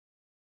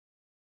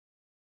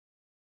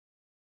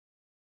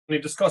we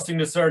were discussing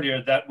this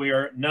earlier, that we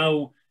are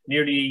now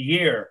nearly a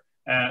year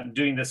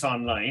doing this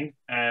online.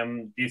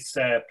 This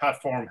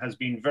platform has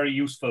been very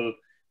useful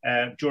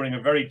during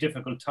a very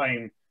difficult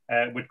time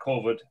with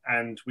COVID,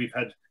 and we've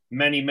had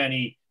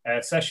many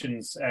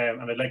sessions,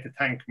 and I'd like to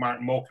thank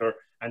Martin Mockler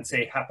and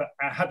say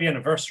happy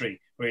anniversary,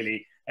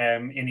 really,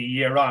 in a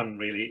year on,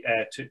 really,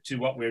 to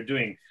what we're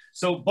doing.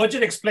 So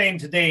Budget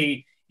Explained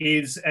today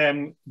is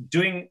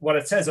doing what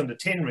it says on the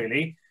tin,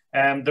 really.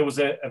 There was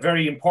a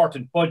very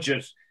important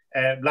budget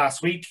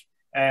last week,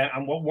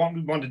 and what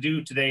we want to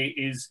do today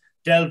is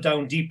delve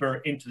down deeper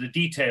into the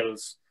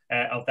details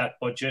of that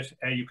budget.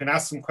 You can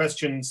ask some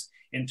questions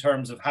in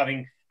terms of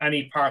having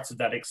any parts of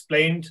that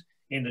explained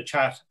in the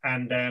chat,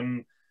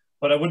 and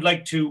but I would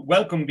like to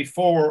welcome,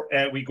 before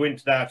we go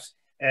into that,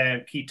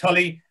 Keith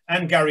Tully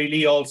and Gary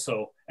Lee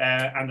also.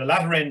 And the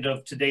latter end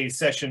of today's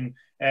session,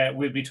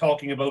 we'll be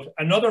talking about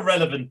another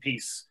relevant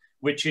piece,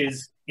 which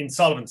is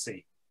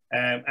insolvency,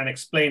 and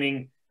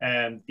explaining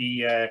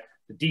the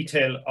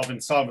detail of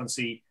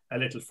insolvency a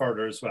little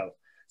further as well.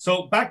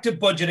 So back to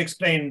Budget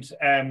Explained,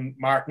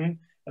 Martin.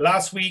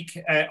 Last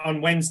week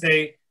on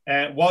Wednesday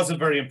was a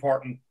very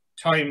important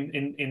time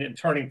in a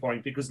turning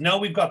point, because now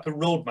we've got the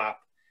roadmap,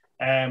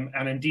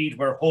 and indeed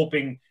we're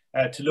hoping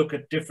to look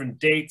at different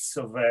dates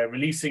of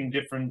releasing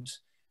different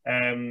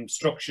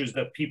structures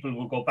that people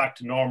will go back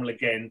to normal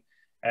again.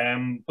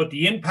 But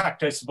the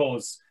impact, I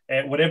suppose,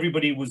 what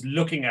everybody was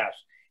looking at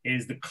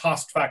is the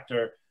cost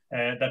factor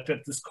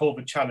that this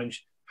COVID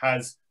challenge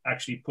has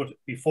actually put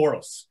before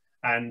us,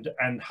 and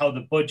how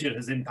the budget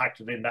has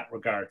impacted in that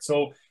regard.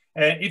 So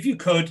if you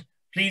could,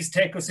 please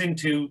take us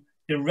into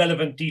the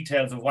relevant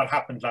details of what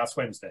happened last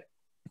Wednesday.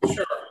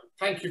 Sure.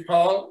 Thank you,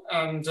 Paul,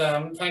 and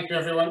thank you,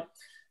 everyone.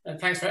 And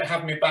thanks for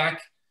having me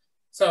back.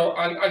 So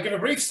I'll give a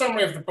brief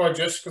summary of the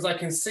budget, because I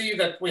can see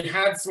that we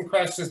had some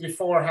questions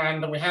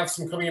beforehand and we have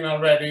some coming in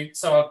already.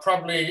 So I'll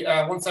probably,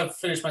 once I've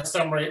finished my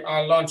summary,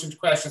 I'll launch into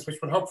questions which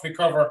will hopefully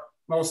cover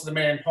most of the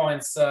main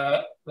points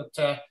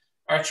that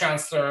our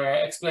Chancellor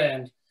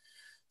explained.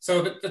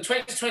 So the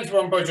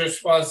 2021 budget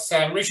was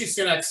Rishi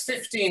Sunak's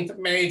 15th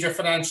major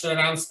financial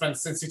announcement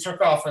since he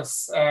took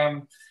office.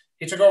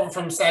 He took over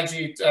from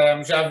Sajid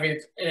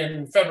Javid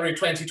in February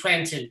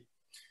 2020.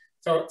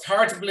 So it's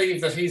hard to believe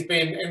that he's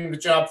been in the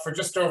job for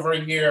just over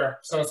a year.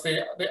 So it's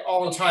the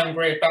all-time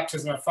great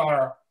baptism of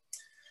fire.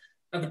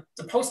 And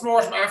the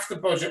post-mortem after the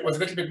budget was a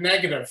little bit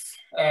negative,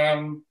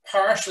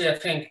 partially, I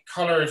think,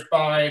 coloured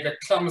by the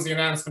clumsy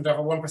announcement of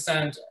a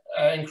 1%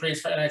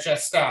 increase for NHS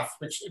staff,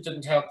 which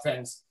didn't help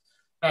things.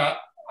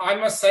 I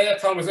must say, I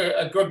thought it was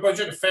a good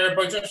budget, a fair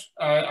budget.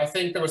 I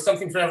think there was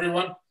something for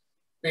everyone.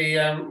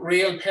 The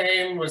real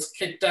pain was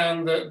kicked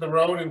down the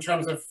road in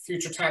terms of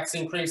future tax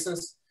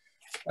increases.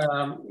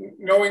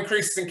 No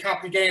increases in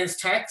capital gains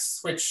tax,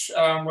 which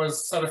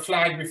was sort of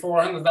flagged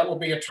beforehand that would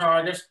be a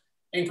target.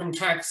 Income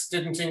tax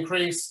didn't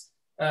increase.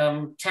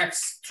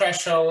 Tax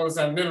thresholds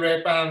and nil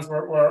rate bands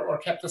were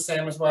kept the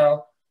same as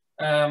well.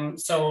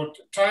 So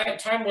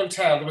time will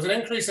tell. There was an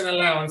increase in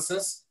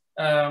allowances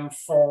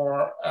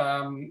for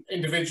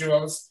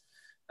individuals,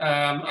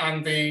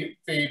 and the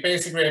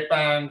basic rate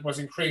band was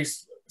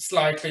increased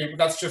slightly, but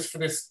that's just for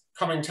this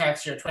coming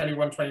tax year,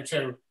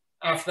 21-22.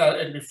 After that,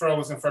 it'll be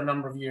frozen for a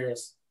number of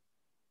years.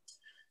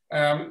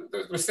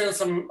 There's still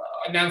some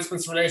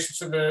announcements in relation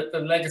to the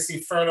legacy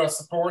furlough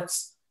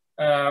supports,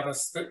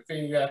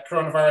 the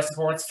coronavirus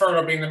supports,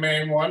 furlough being the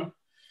main one.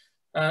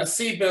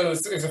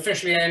 CBILS is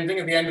officially ending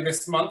at the end of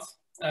this month,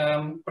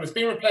 but it's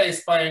being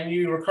replaced by a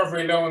new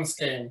recovery loan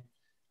scheme,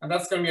 and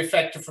that's going to be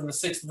effective from the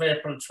 6th of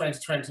April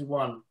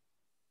 2021.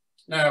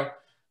 Now,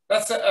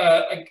 that's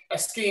a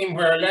scheme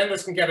where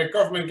lenders can get a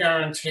government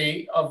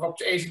guarantee of up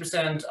to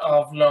 80%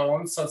 of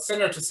loans, so it's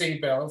similar to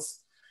CBILS,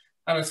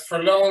 and it's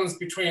for loans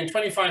between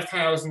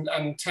 25,000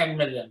 and 10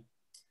 million.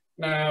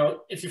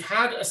 Now, if you've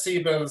had a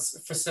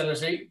CBILS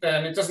facility,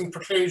 then it doesn't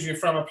preclude you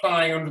from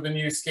applying under the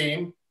new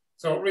scheme.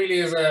 So it really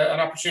is an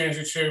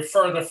opportunity to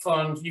further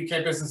fund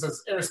UK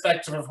businesses,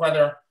 irrespective of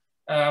whether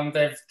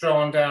they've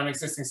drawn down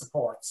existing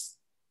supports.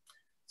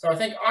 So I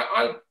think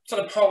I'll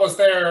sort of pause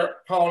there,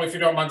 Paul, if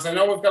you don't mind, because I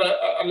know we've got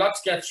a lot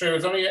to get through.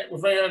 We've only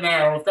an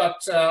hour. We've got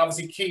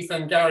obviously Keith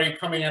and Gary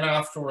coming in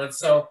afterwards.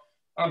 So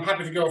I'm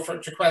happy to go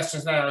to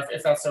questions now,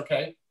 if that's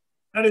okay.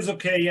 That is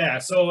okay, yeah.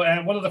 So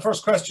one of the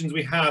first questions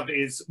we have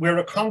is, we're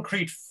a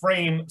concrete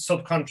frame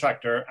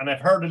subcontractor, and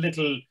I've heard a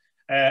little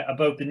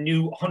about the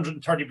new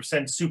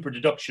 130% super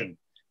deduction.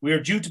 We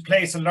are due to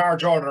place a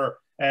large order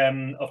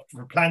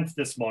for plant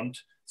this month.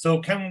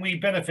 So can we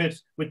benefit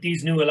with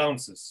these new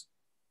allowances?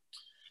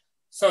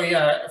 So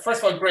yeah,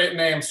 first of all, great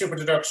name, super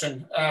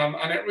deduction,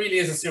 and it really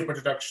is a super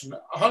deduction.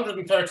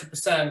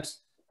 130%,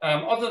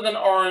 other than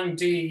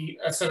R&D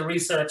sort of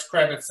research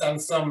credits and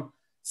some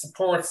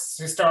supports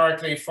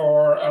historically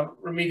for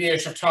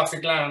remediation of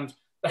toxic land,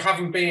 there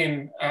haven't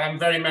been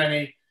very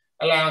many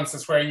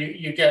allowances where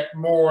you get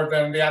more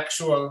than the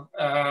actual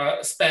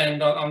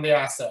spend on the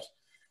asset.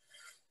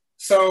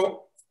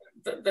 So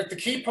the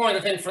key point,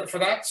 I think, for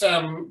that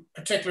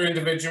particular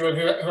individual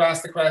who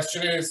asked the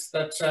question is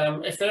that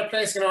if they're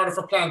placing an order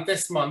for plant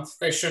this month,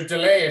 they should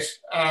delay it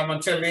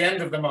until the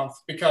end of the month,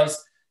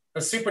 because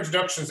the super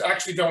deductions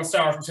actually don't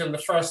start until the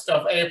 1st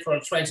of April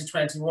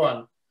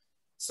 2021.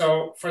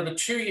 So for the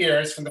 2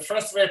 years, from the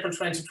 1st of April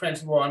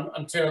 2021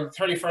 until the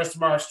 31st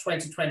of March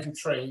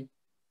 2023,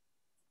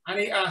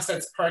 any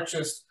assets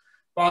purchased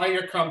by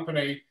your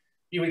company,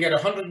 you will get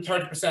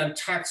 130%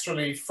 tax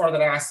relief for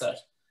that asset.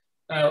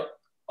 Now,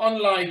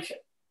 unlike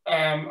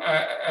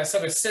a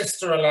sort of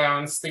sister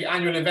allowance, the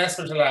annual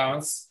investment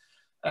allowance,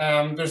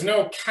 there's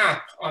no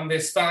cap on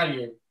this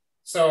value.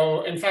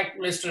 So in fact,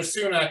 Mr.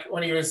 Sunak,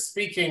 when he was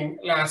speaking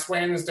last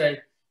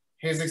Wednesday,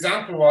 his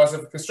example was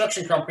of a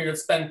construction company that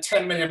spent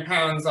 £10 million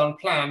on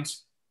plant,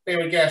 they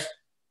would get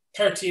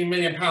 £13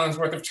 million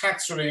worth of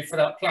tax relief for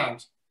that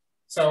plant.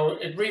 So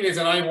it really is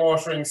an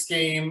eye-watering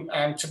scheme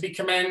to be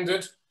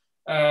commended.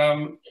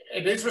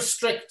 It is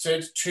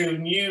restricted to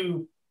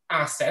new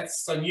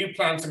assets, so new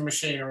plant and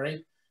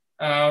machinery.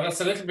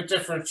 That's a little bit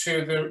different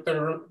to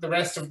the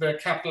rest of the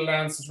capital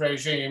allowances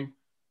regime.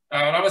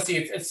 And obviously,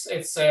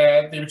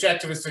 the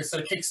objective is to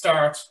sort of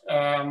kickstart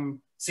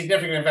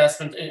significant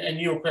investment in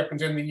new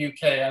equipment in the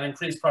UK and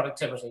increase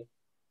productivity.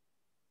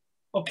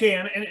 Okay,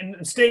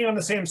 and staying on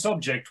the same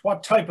subject,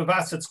 what type of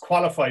assets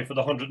qualify for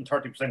the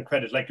 130%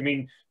 credit? Like, I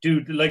mean,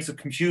 do the likes of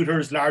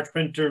computers, large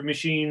printer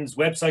machines,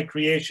 website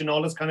creation,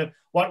 all this kind of,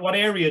 what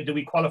area do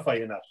we qualify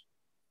in that?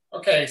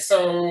 Okay,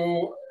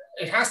 so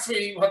it has to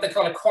be what they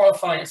call a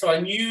qualifying, so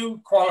a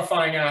new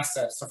qualifying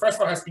asset. So first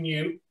of all, it has to be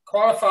new.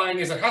 Qualifying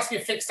is it has to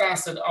be a fixed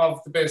asset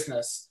of the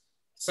business.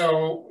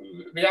 So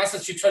the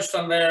assets you touched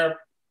on there,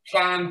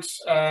 plant,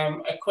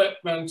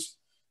 equipment,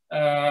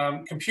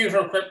 computer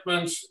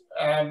equipment,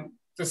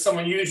 there's some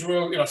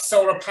unusual,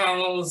 solar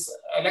panels,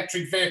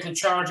 electric vehicle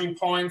charging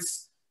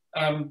points,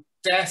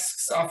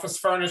 desks, office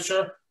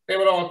furniture, they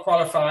would all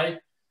qualify.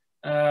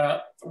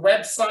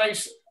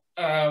 Website,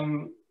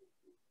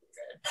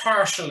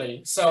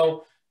 partially.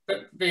 So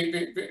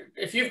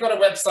if you've got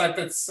a website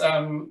that's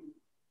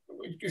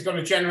is going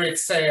to generate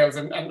sales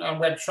and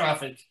web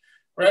traffic,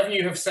 wherever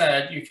you have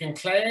said you can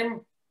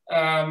claim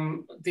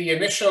the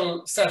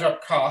initial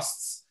setup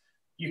costs,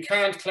 you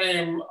can't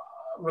claim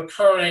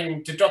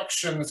recurring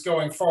deductions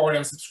going forward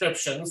in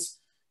subscriptions.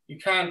 You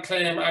can't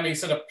claim any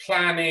sort of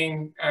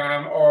planning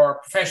or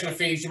professional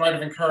fees you might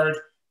have incurred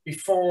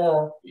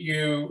before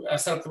you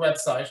set up the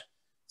website.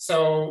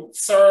 So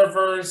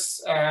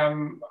servers,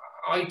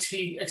 IT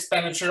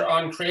expenditure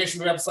on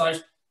creation of the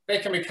website, they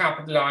can be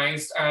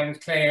capitalized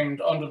and claimed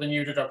under the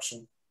new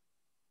deduction.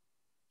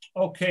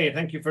 Okay,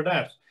 thank you for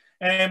that.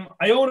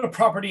 I own a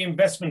property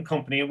investment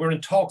company and we're in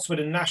talks with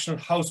a national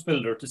house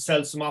builder to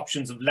sell some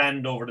options of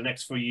land over the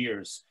next few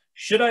years.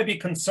 Should I be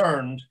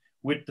concerned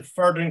with the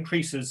further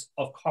increases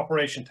of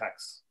corporation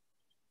tax?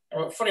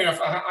 Well, funny enough,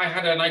 I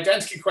had an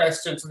identical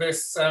question to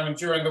this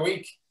during the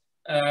week.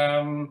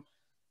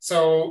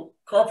 So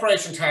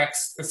corporation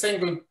tax, the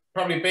single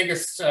probably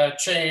biggest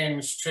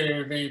change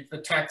to the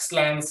tax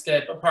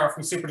landscape apart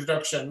from super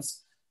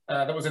deductions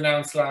that was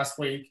announced last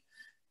week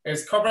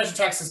is corporation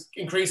tax is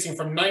increasing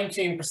from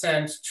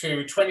 19%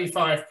 to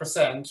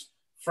 25%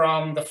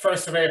 from the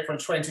 1st of April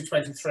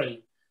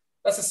 2023.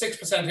 That's a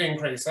 6%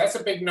 increase. That's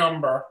a big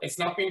number. It's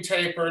not being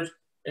tapered.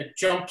 It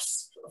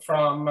jumps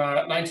from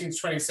 19 to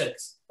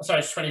 26,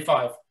 sorry, to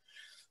 25.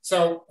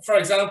 So for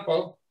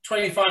example,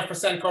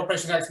 25%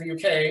 corporation tax in the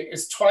UK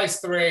is twice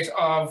the rate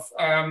of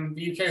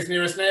the UK's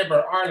nearest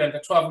neighbour, Ireland,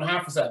 at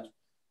 12.5%.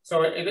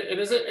 So it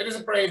is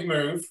a brave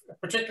move,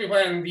 particularly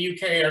when the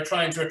UK are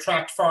trying to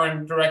attract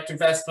foreign direct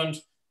investment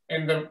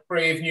in the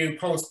brave new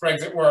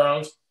post-Brexit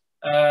world.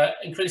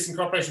 Increasing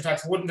corporation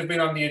tax wouldn't have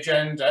been on the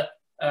agenda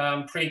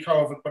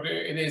pre-COVID, but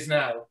it is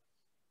now.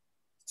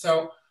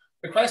 So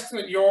the question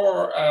that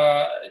your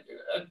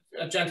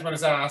gentleman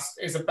has asked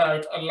is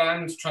about a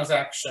land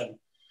transaction.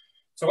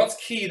 So what's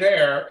key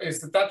there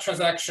is that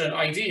transaction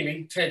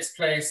ideally takes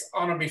place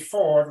on or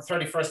before the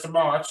 31st of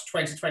March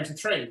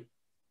 2023,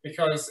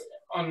 because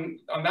on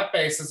that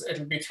basis,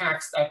 it'll be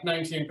taxed at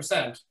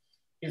 19%.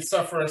 You'll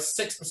suffer a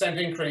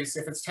 6% increase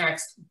if it's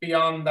taxed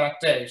beyond that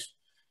date.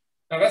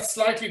 Now that's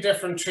slightly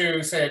different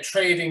to, say, a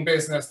trading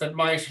business that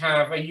might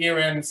have a year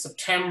end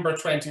September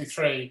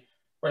 23,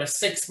 where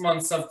 6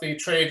 months of the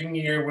trading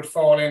year would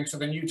fall into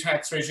the new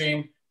tax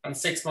regime and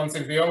 6 months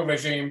into the old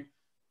regime.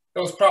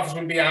 Those profits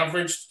will be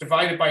averaged,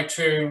 divided by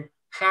 2,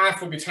 half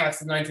will be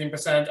taxed at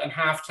 19% and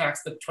half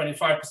taxed at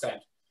 25%.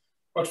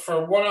 But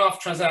for one-off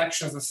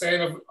transactions, the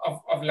sale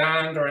of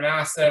land or an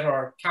asset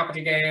or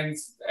capital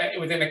gains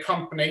within a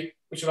company,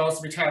 which will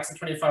also be taxed at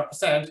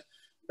 25%,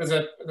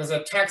 there's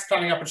a tax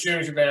planning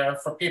opportunity there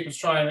for people to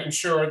try and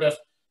ensure that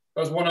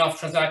those one-off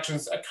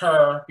transactions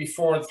occur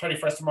before the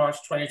 31st of March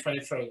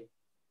 2023.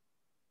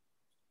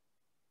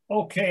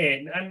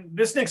 Okay, and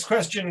this next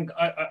question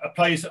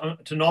applies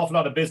to an awful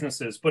lot of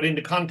businesses, but in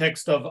the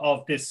context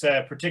of this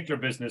particular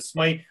business,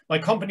 my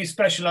company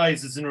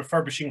specializes in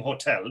refurbishing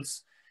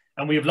hotels,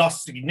 and we have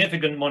lost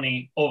significant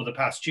money over the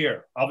past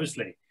year,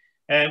 obviously.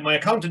 my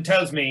accountant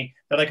tells me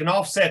that I can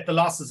offset the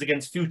losses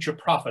against future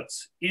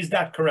profits. Is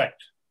that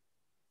correct?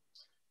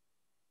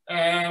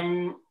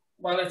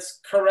 Well, it's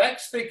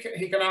correct that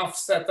he can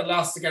offset the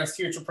loss against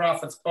future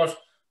profits, but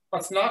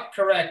what's not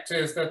correct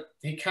is that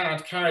he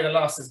can't carry the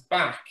losses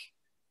back.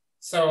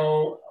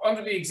 So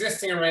under the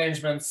existing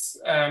arrangements,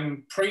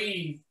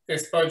 pre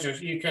this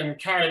budget, you can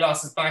carry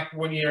losses back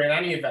 1 year in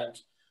any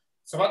event.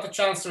 So what the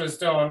Chancellor has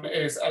done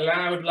is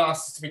allowed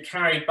losses to be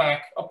carried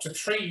back up to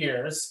 3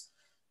 years.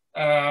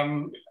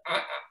 And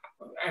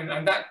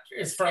that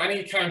is for any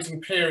accounting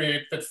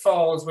period that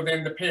falls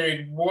within the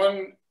period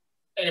 1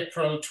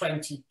 April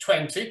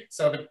 2020,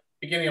 so the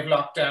beginning of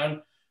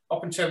lockdown,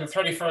 up until the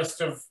 31st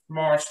of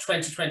March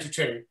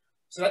 2022.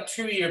 So that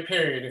 2 year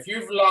period, if you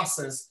have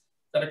losses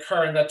that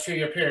occur in that 2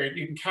 year period,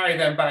 you can carry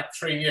them back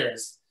 3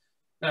 years.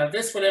 Now,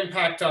 this will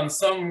impact on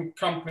some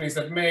companies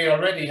that may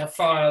already have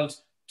filed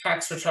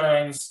tax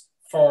returns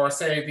for,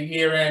 say, the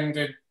year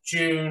ended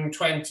June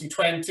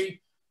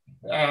 2020.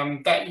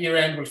 That year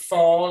end will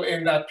fall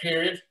in that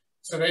period.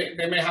 So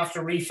they may have to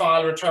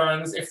refile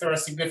returns if there are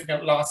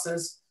significant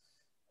losses.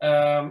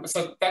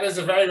 So that is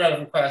a very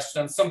relevant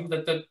question, and something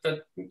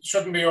that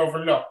shouldn't be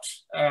overlooked.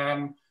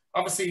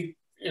 Obviously,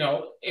 you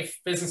know, if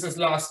businesses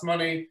lost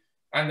money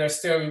and they're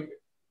still,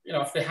 you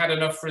know, if they had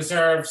enough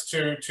reserves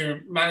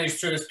to manage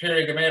through this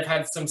period, they may have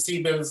had some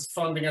CBILS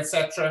funding,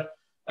 etc.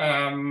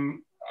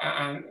 And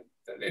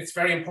it's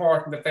very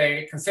important that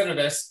they consider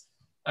this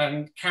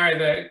and carry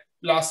the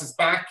losses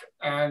back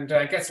and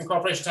get some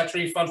corporation tax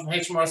refund from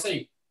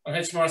HMRC. And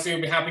HMRC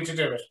will be happy to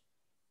do it.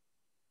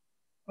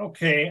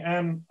 Okay,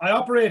 I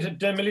operate a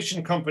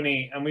demolition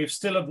company and we've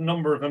still a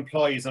number of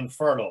employees on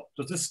furlough.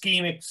 Does this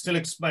scheme still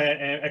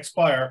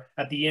expire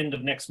at the end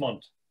of next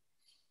month?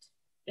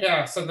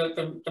 Yeah, so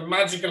the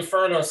magical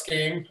furlough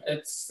scheme,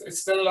 it's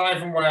still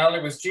alive and well.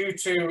 It was due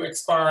to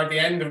expire at the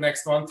end of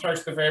next month,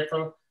 30th of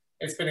April.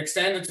 It's been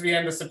extended to the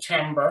end of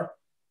September.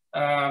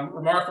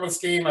 Remarkable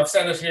scheme. I've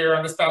said it here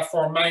on this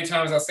platform many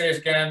times. I'll say it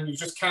again. You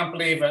just can't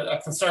believe a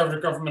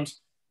Conservative government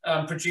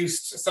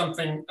produced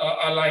something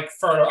like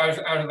furlough out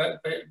of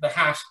the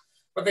hat,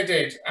 but they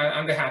did,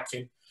 and they had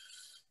to.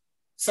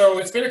 So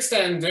it's been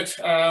extended.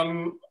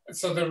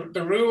 So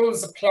the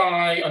rules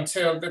apply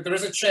until there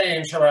is a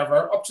change,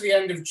 however, up to the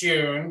end of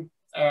June.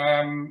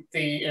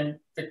 The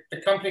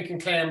company can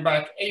claim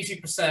back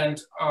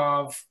 80%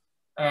 of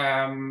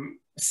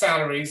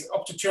salaries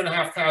up to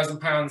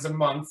 £2,500 a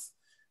month,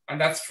 and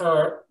that's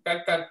for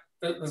that.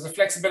 There's a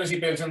flexibility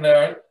built in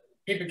there.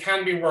 People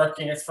can be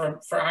working. It's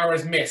for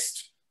hours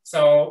missed.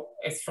 So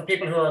it's for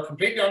people who are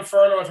completely on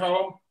furlough at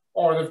home,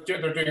 or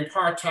they're doing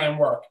part-time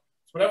work.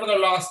 So whatever their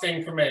lost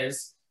income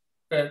is,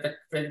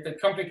 the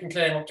company can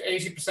claim up to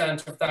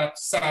 80% of that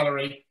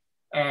salary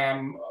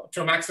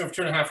to a maximum of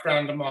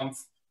 £2,500 a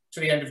month to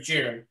the end of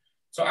June.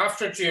 So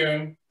after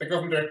June, the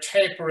government are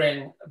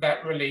tapering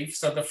that relief.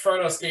 So the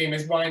furlough scheme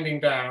is winding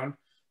down.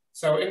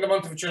 So in the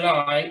month of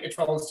July, it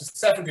falls to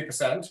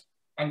 70%.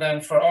 And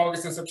then for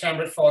August and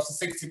September, it falls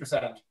to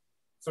 60%.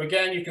 So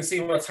again, you can see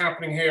what's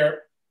happening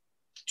here.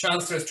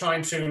 Chancellor is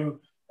trying to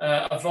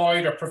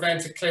avoid or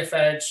prevent a cliff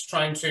edge,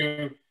 trying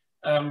to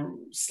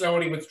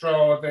slowly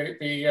withdraw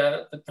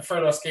the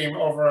furlough scheme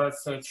over a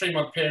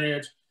 3-month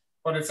period,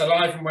 but it's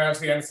alive and well to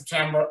the end of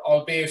September,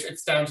 albeit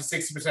it's down to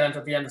 60%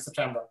 at the end of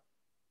September.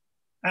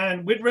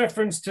 And with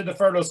reference to the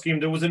furlough scheme,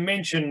 there was a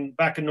mention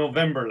back in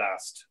November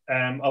last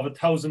of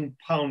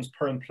 £1,000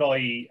 per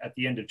employee at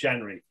the end of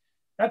January.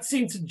 That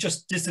seems to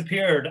just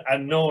disappeared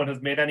and no one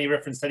has made any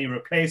reference to any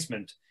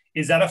replacement.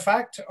 Is that a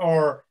fact,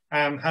 or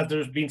has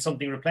there been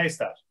something replaced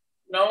that?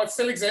 No, it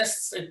still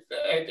exists.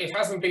 It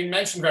hasn't been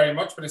mentioned very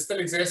much, but it still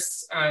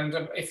exists.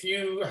 And if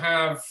you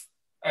have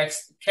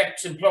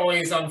kept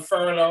employees on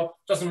furlough,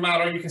 doesn't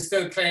matter, you can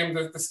still claim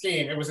the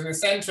scheme. It was an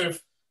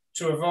incentive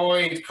to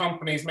avoid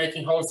companies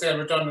making wholesale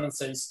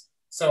redundancies.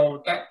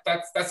 So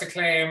that's a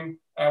claim.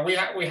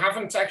 We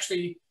haven't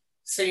actually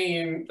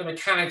seen the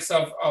mechanics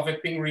of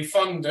it being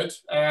refunded,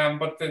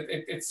 but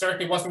it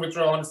certainly wasn't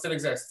withdrawn. It still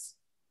exists.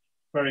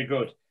 Very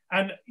good.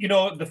 And, you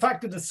know, the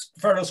fact that this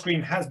furlough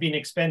scheme has been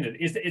expended,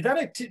 is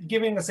that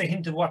giving us a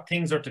hint of what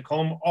things are to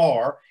come,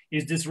 or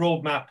is this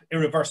roadmap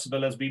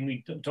irreversible as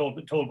being told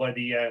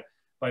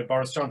by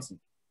Boris Johnson?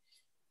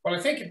 Well, I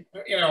think,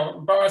 you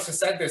know, Boris has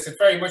said this, it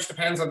very much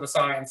depends on the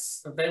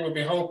science. That they would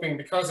be hoping,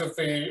 because of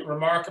the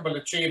remarkable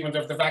achievement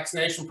of the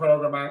vaccination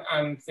program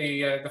and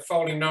the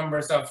falling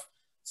numbers of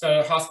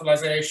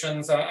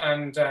hospitalizations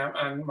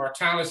and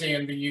mortality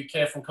in the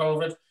UK from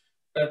COVID,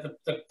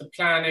 the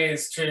plan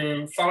is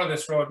to follow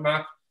this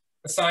roadmap.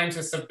 The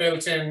scientists have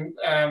built in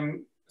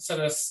sort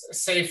of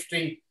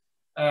safety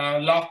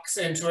locks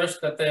into it,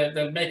 that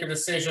they'll make a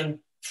decision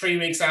 3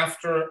 weeks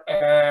after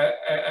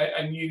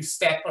a new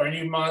step or a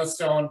new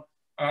milestone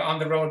on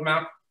the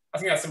roadmap. I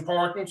think that's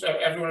important.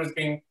 Everyone has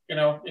been, you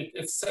know,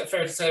 it's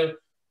fair to say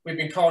we've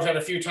been caught out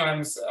a few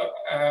times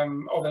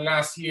over the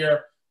last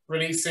year,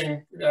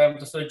 releasing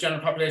the sort of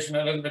general population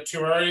a little bit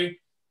too early.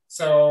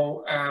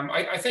 So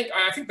I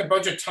think the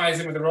budget ties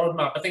in with the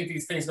roadmap. I think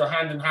these things go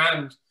hand in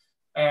hand.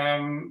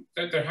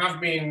 there have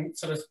been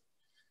sort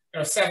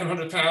of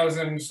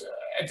 700,000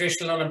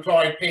 additional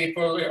unemployed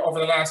people over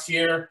the last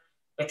year.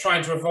 They're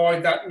trying to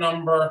avoid that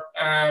number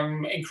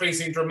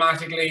increasing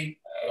dramatically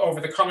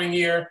over the coming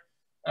year.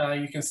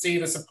 You can see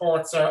the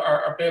supports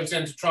are built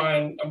in to try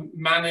and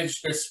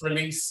manage this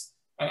release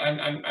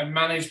and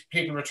manage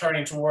people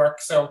returning to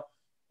work. So,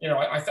 you know,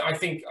 I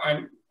think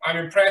I'm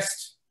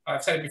impressed.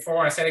 I've said it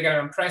before, I say it again,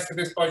 I'm impressed with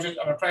this budget.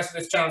 I'm impressed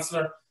with this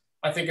Chancellor.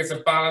 I think it's a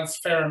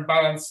balanced, fair and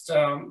balanced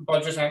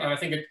budget, and I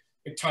think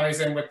it ties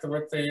in with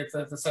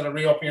the sort of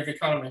reopening of the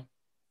economy.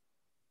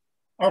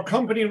 Our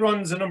company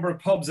runs a number of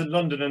pubs in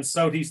London and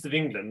southeast of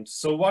England.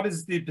 So what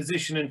is the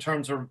position in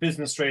terms of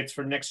business rates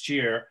for next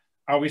year?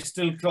 Are we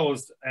still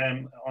closed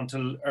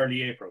until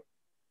early April?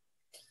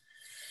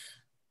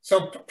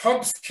 So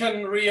pubs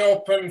can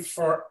reopen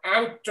for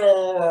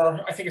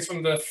outdoor, I think it's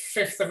from the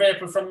 5th of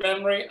April from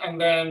memory, and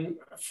then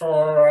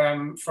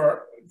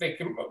for they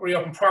can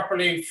reopen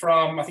properly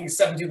from, I think,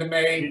 17th of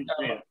May,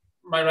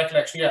 my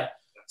recollection, yeah.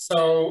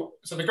 So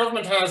the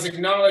government has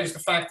acknowledged the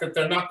fact that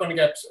they're not going to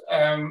get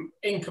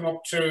income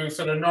up to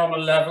sort of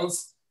normal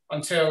levels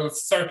until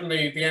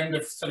certainly the end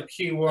of sort of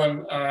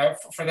Q1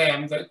 for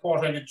them, the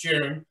quarter end of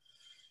June.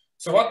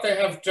 So what they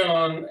have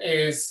done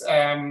is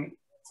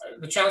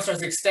the Chancellor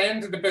has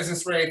extended the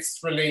business rates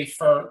relief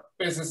for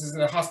businesses in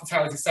the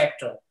hospitality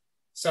sector.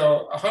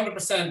 So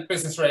 100%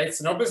 business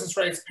rates, no business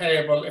rates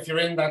payable if you're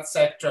in that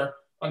sector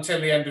until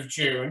the end of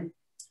June.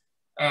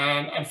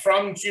 And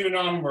from June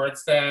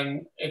onwards,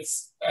 then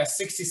it's a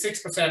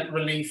 66%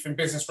 relief in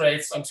business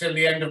rates until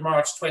the end of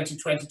March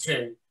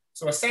 2022.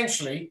 So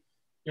essentially,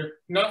 you're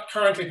not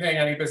currently paying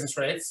any business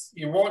rates.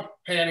 You won't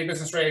pay any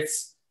business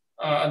rates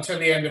until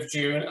the end of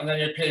June, and then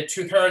you pay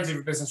 2/3 of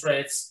your business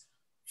rates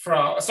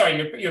from,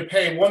 sorry, you're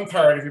paying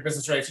 1/3 of your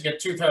business rates. You get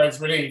 2/3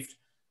 relieved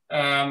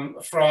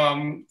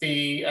from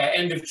the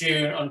end of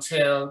June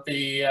until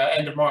the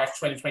end of March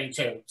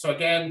 2022. So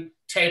again,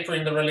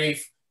 tapering the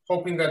relief,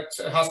 hoping that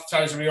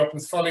hospitality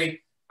reopens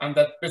fully and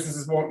that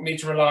businesses won't need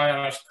to rely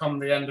on it come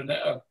the end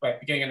of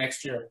beginning of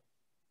next year.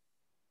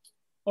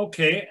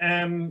 Okay.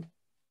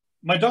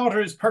 My daughter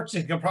is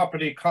purchasing a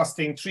property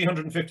costing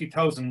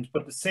 350,000,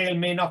 but the sale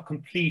may not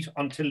complete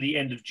until the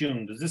end of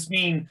June. Does this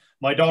mean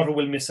my daughter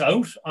will miss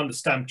out on the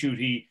stamp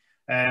duty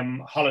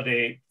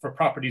holiday for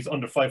properties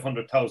under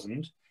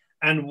 500,000?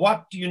 And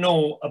what do you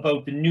know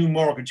about the new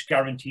mortgage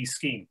guarantee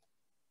scheme?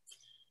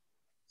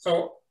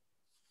 So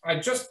I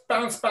just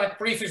bounced back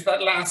briefly to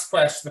that last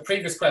question, the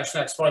previous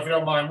question, Explorer, if you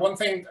don't mind. One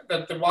thing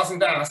that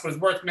wasn't asked but is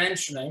worth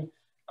mentioning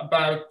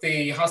about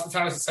the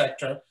hospitality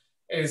sector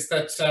is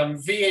that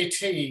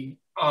VAT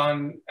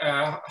on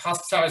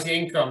hospitality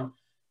income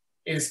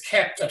is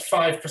kept at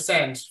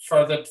 5%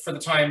 for the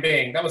time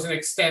being. That was an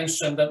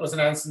extension that was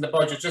announced in the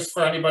budget just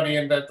for anybody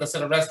in the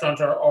sort of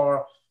restaurant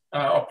or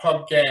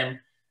pub game.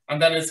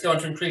 And then it's going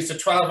to increase to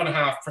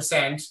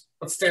 12.5%,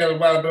 but still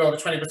well below the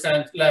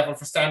 20% level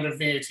for standard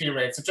VAT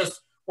rates. So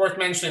just worth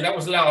mentioning, that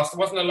was lost. There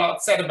wasn't a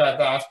lot said about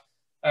that,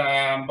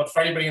 but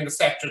for anybody in the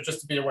sector,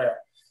 just to be aware.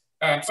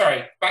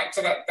 Sorry, back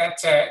to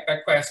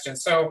that question.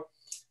 So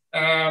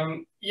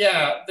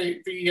yeah,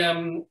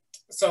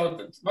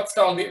 so what's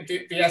called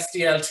the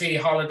SDLT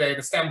holiday,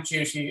 the stamp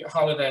duty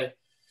holiday.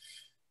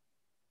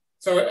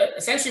 So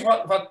essentially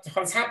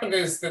what's happened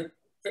is that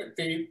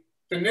the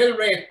nil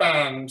rate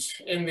band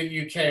in the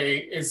UK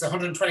is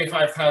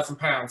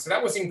 £125,000. So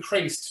that was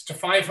increased to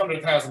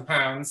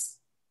 £500,000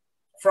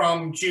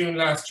 from June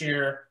last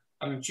year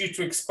and due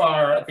to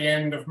expire at the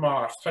end of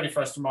March,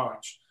 31st of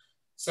March.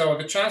 So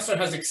the Chancellor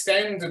has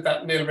extended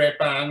that nil rate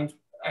band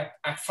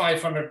at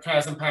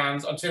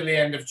 £500,000 until the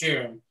end of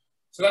June.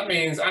 So that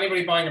means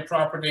anybody buying a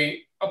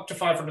property up to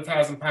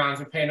 £500,000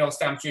 will pay no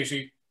stamp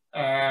duty,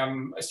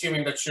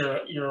 assuming that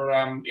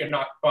you're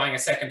not buying a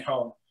second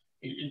home.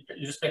 You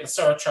just pay the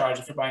surcharge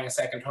if you're buying a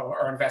second home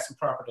or investment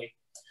property.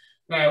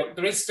 Now,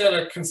 there is still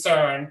a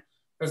concern.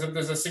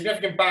 There's a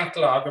significant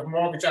backlog of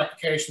mortgage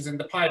applications in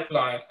the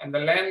pipeline, and the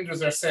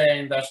lenders are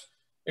saying that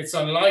it's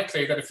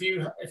unlikely that if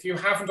you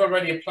haven't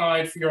already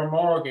applied for your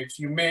mortgage,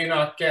 you may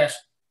not get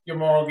your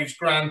mortgage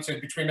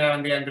granted between now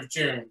and the end of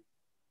June.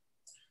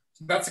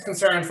 So that's a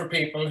concern for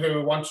people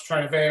who want to try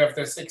and avail of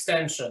this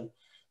extension.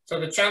 So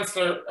the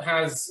Chancellor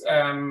has,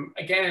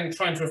 again,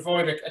 trying to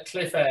avoid a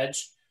cliff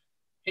edge.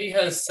 He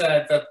has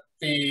said that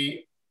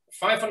the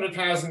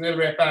 500,000 nil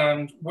rate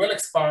band will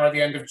expire at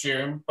the end of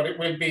June, but it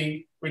will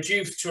be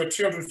reduced to a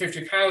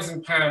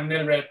 £250,000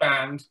 nil rate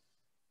band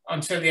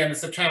until the end of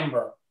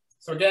September.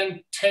 So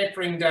again,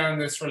 tapering down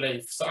this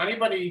relief. So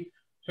anybody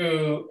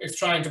who is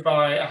trying to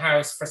buy a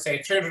house for, say,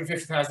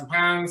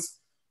 £350,000,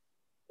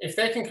 if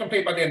they can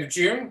complete by the end of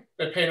June,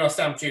 they pay no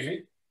stamp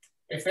duty.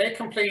 If they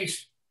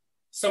complete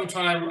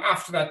sometime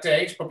after that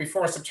date, but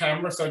before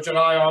September, so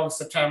July, August,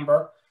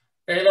 September,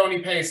 they'll only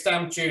pay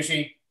stamp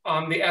duty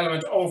on the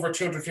element over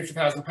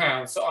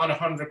 £250,000, so on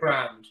 100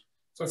 grand.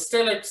 So it's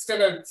still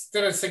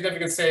a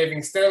significant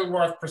saving, still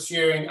worth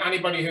pursuing.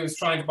 Anybody who's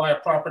trying to buy a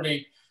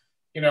property,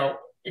 you know,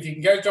 if you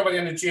can get it done by the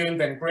end of June,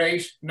 then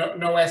great. No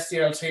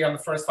SDLT on the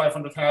first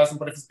 500,000.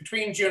 But if it's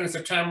between June and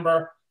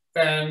September,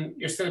 then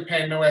you're still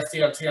paying no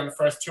SDLT on the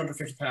first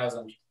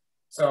 250,000.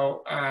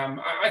 So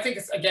I think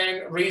it's,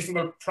 again,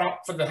 reasonable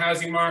prop for the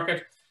housing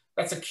market.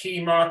 That's a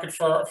key market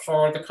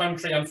for the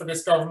country and for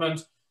this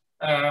government.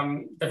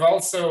 They've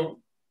also,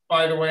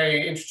 by the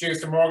way,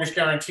 introduced a mortgage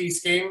guarantee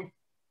scheme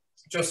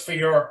just for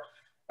your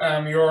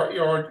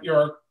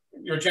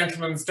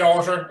gentleman's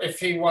daughter, if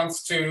he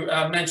wants to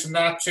mention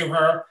that to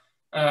her.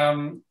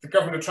 The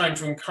government are trying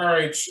to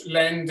encourage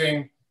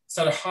lending,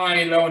 sort of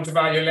high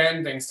loan-to-value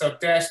lending, so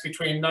debt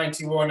between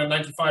 91 and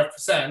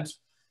 95%.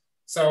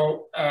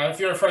 So if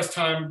you're a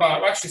first-time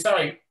buyer, actually,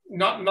 sorry,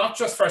 not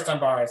just first-time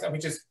buyers,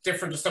 which is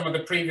different to some of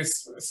the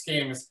previous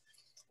schemes.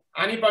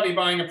 Anybody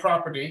buying a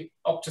property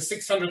up to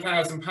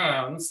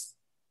 £600,000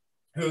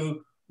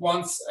 who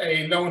wants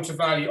a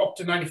loan-to-value up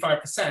to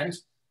 95%,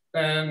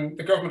 then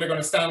the government are going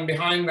to stand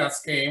behind that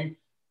scheme.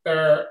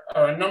 There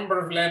are a number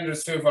of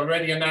lenders who have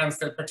already announced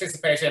they'll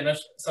participate in it.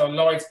 So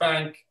Lloyds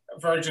Bank,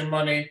 Virgin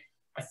Money,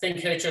 I think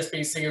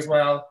HSBC as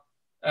well.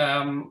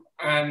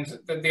 And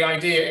the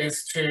idea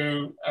is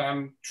to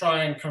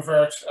try and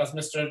convert, as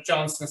Mr.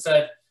 Johnson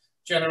said,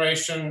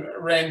 generation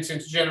rent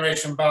into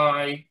generation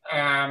buy.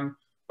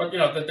 But you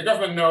know, the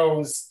government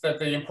knows that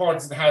the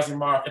importance of the housing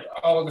market,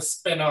 all the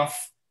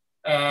spin-off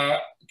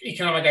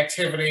economic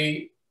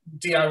activity,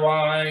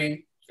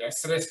 DIY,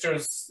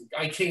 solicitors,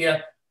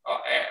 IKEA,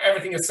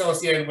 everything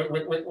associated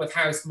with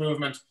house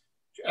movement,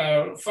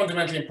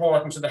 fundamentally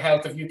important to the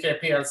health of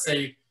UK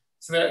PLC.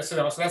 So that's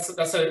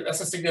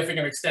a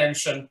significant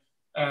extension.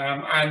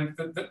 And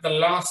the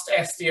lost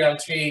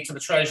SDLT to the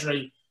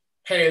Treasury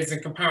pales in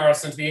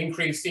comparison to the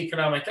increased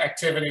economic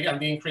activity and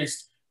the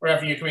increased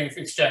revenue coming into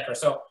the Exchequer.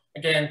 So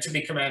again, to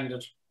be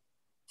commended.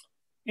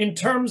 In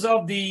terms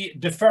of the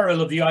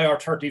deferral of the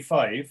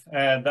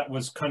IR35 that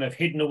was kind of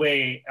hidden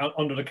away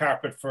under the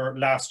carpet for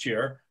last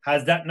year,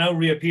 has that now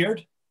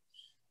reappeared?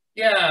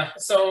 Yeah,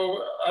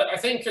 so I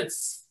think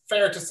it's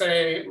fair to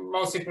say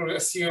most people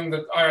assume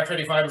that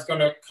IR35 is going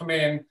to come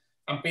in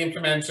and be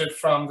implemented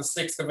from the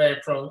 6th of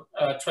April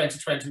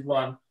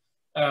 2021.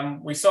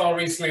 We saw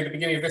recently at the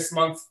beginning of this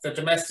month the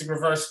domestic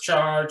reverse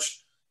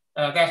charge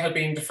that had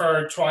been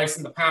deferred twice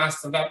in the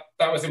past, and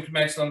that was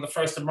implemented on the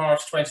 1st of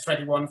March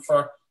 2021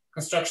 for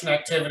construction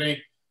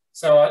activity.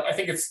 So I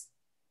think it's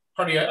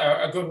probably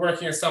a good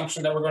working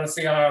assumption that we're going to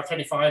see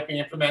IR35 being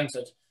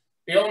implemented.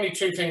 The only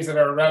two things that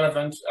are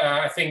relevant,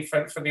 I think,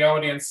 for the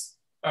audience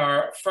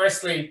are,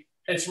 firstly,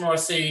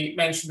 HMRC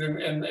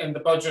mentioned in the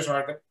budget,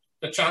 or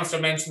the Chancellor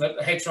mentioned that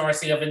the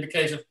HMRC have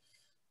indicated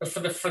that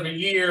for the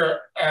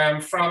year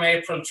from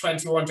April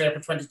 21 to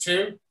April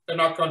 22, they're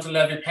not going to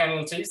levy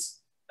penalties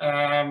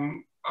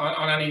on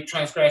any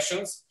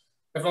transgressions.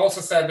 They've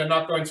also said they're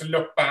not going to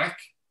look back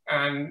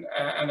and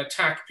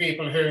attack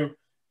people who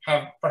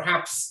have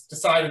perhaps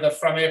decided that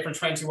from April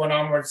 21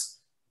 onwards,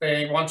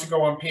 they want to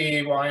go on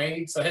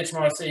PAYE. So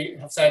HMRC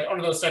have said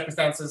under those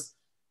circumstances,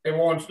 they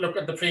won't look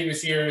at the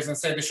previous years and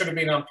say they should have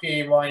been on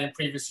PAYE in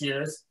previous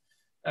years.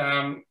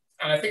 And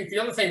I think the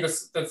other thing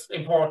that's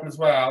important as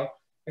well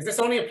is this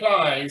only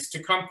applies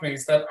to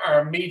companies that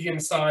are medium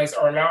size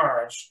or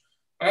large.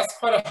 And that's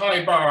quite a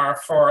high bar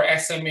for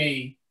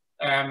SME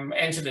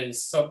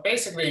entities. So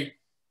basically,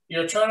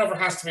 your turnover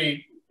has to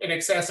be in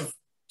excess of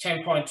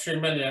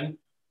 10.2 million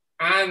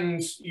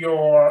and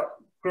your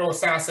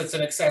gross assets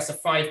in excess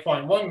of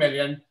 5.1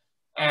 million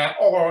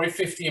or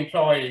 50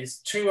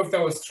 employees. Two of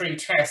those three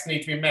tests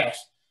need to be met.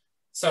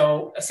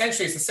 So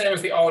essentially it's the same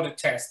as the audit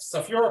test. So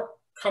if your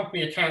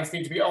company accounts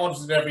need to be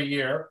audited every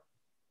year,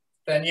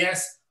 then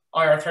yes,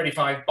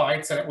 IR35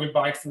 bites, and it will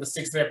bite from the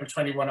 6th of April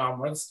 21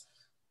 onwards.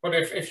 But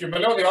if you're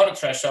below the audit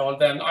threshold,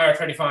 then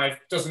IR35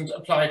 doesn't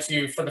apply to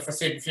you for the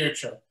foreseeable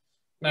future.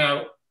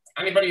 Now,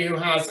 anybody who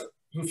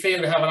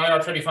feel they have an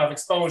IR35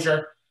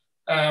 exposure,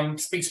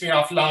 speak to me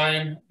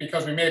offline,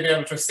 because we may be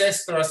able to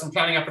assist. There are some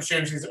planning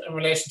opportunities in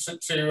relation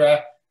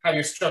to how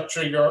you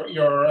structure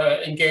your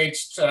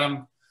engaged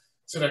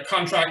sort of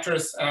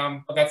contractors,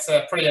 but that's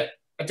probably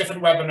a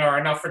different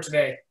webinar, not for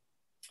today.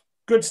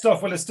 Good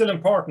stuff. Well, it's still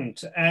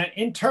important.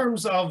 In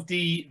terms of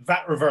the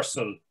VAT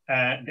reversal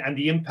and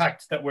the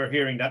impact that we're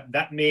hearing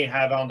that may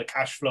have on the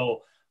cash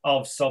flow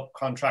of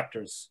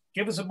subcontractors,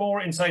 give us a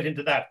more insight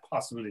into that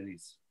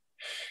possibilities.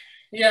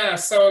 Yeah,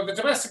 so the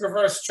domestic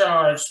reverse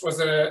charge was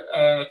an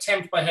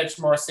attempt by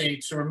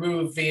HMRC to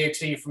remove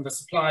VAT from the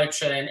supply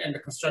chain in the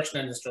construction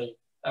industry,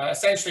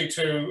 essentially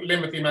to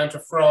limit the amount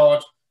of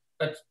fraud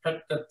that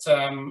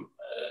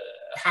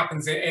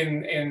happens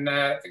in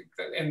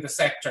the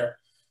sector.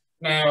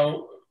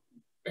 Now,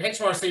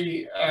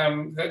 HMRC,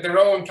 their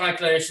own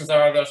calculations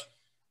are that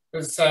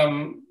there's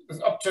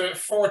up to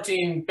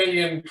 £14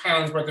 billion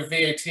worth of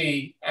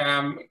VAT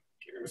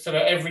sort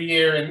of every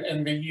year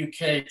in the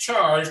UK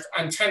charged,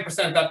 and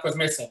 10% of that goes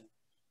missing.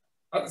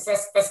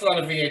 That's a lot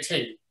of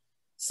VAT.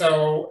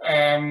 So,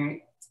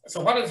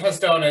 so what it has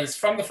done is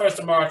from the 1st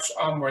of March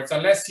onwards,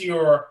 unless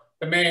you're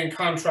the main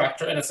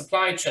contractor in a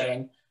supply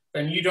chain,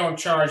 then you don't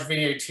charge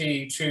VAT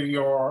to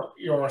your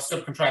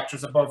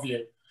subcontractors above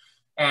you.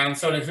 And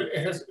so it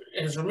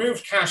has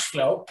removed cash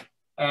flow.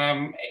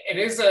 It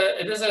is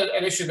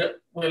an issue that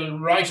will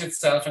right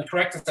itself and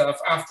correct itself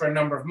after a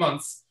number of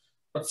months.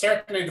 But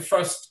certainly the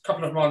first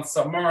couple of months,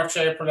 so March,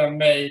 April and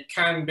May,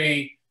 can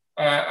be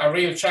a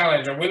real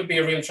challenge, or will be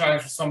a real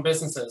challenge for some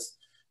businesses.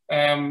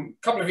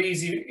 Couple of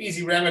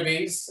easy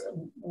remedies.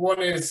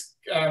 One is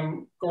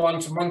go on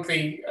to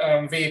monthly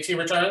VAT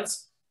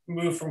returns,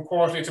 move from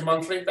quarterly to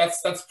monthly.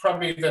 That's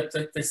probably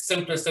the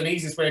simplest and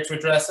easiest way to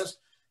address it.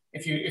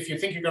 If you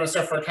think you're going to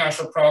suffer a cash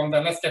flow problem,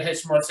 then let's get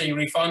HMRC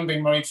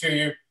refunding money to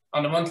you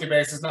on a monthly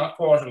basis, not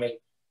quarterly.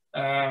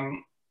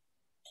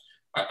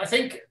 I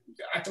think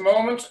at the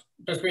moment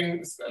there's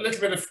been a little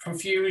bit of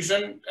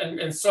confusion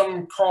in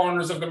some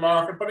corners of the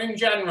market, but in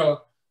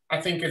general,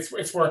 I think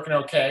it's working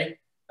okay.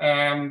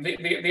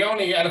 The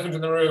only elephant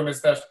in the room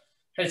is that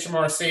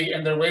HMRC,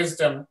 in their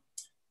wisdom,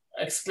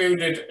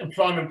 excluded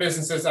employment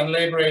businesses and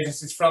labour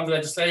agencies from the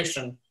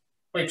legislation,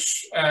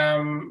 which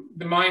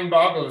the mind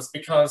boggles,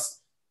 because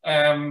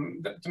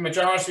the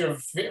majority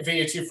of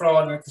VAT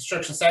fraud in the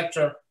construction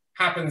sector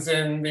happens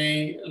in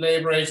the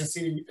labour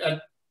agency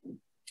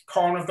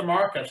corner of the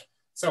market.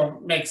 So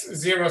it makes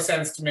zero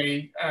sense to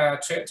me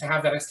to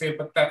have that excluded,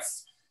 but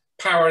that's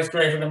power is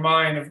greater than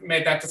mine. I've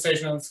made that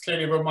decision and it's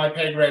clearly above my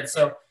pay grade.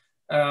 So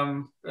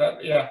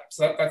yeah,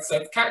 so that's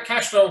it.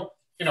 Cash flow,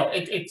 you know,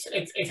 it's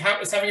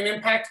having an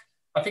impact.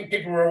 I think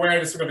people were aware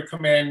this was going to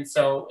come in,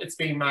 so it's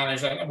being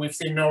managed and we've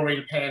seen no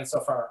real pain so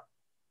far.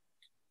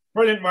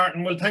 Brilliant,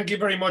 Martin. Well, thank you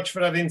very much for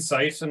that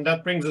insight. And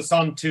that brings us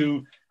on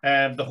to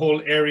the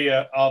whole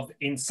area of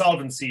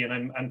insolvency.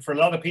 And for a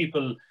lot of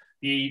people,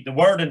 the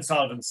word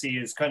insolvency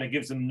is kind of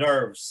gives them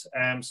nerves.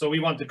 So we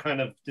want to kind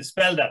of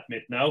dispel that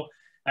myth now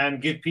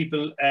and give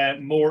people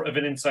more of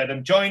an insight.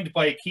 I'm joined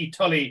by Keith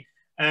Tully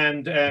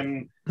and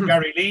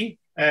Gary Lee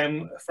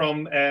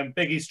from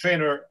Begbies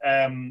Traynor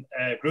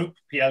Group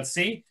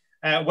PLC.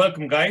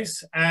 Welcome,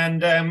 guys.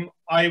 And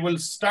I will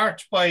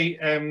start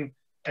by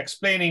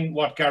explaining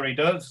what Gary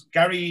does.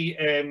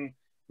 Gary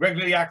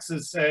regularly acts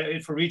as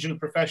for regional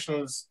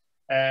professionals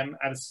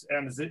as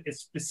a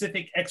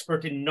specific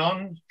expert in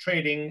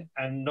non-trading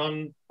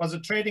and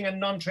trading and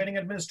non-trading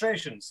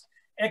administrations.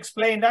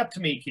 Explain that to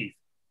me, Keith.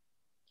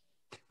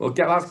 Well,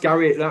 that's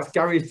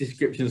Gary's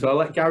description, so I'll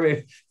let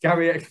Gary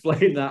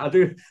explain that. I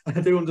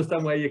do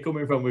understand where you're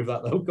coming from with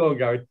that, though. Go on,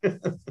 Gary.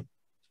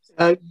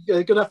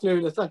 Good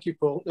afternoon, thank you,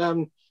 Paul.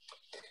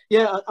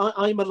 Yeah,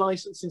 I'm a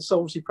licensed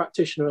insolvency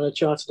practitioner and a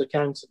chartered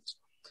accountant,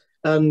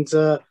 and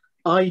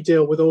I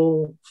deal with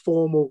all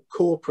formal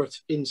corporate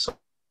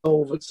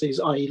insolvencies,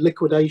 i.e.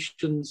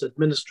 liquidations,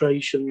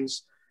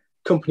 administrations,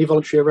 company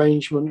voluntary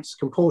arrangements,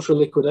 compulsory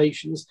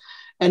liquidations,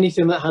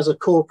 anything that has a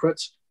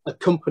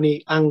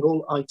company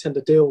angle I tend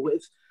to deal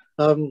with.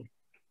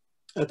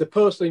 The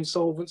personal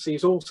insolvency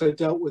is also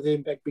dealt with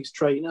in Begbies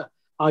Traynor.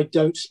 I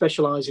don't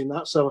specialise in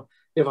that, so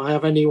if I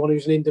have anyone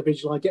who's an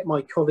individual, I get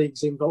my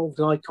colleagues involved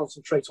and I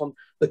concentrate on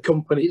the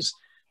companies,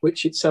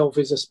 which itself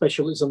is a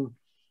specialism.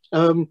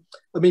 I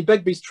mean,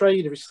 Begbies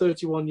Traynor is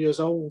 31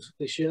 years old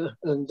this year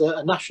and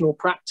a national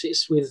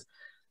practice with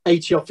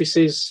 80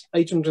 offices,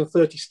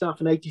 830 staff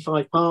and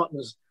 85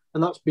 partners.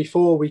 And that's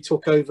before we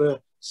took over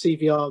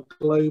CVR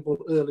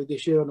Global early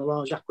this year on a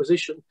large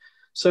acquisition.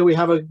 So we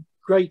have a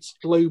great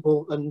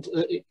global and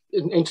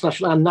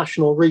international and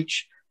national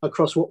reach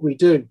across what we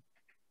do.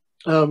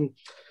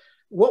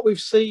 What we've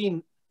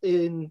seen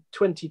in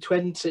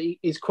 2020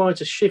 is quite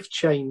a shift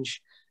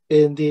change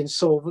in the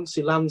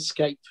insolvency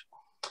landscape.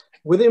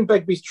 Within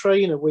Begbies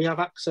Traynor, we have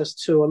access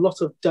to a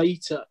lot of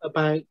data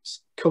about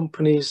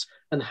companies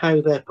and how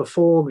they're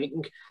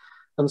performing.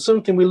 And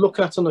something we look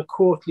at on a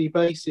quarterly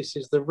basis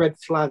is the red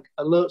flag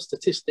alert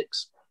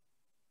statistics.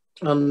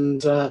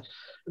 And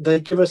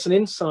they give us an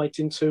insight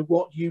into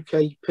what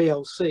UK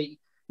PLC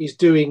is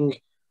doing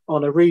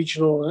on a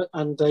regional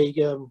and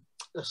a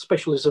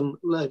specialism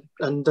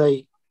and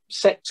a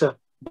sector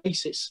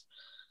basis.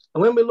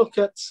 And when we look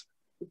at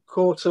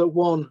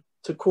Q1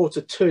 to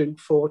Q2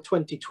 for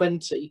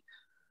 2020,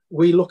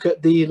 we look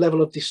at the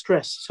level of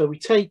distress. So we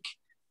take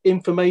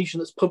information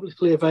that's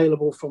publicly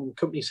available from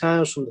Companies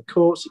House, from the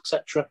courts,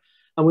 etc.,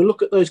 and we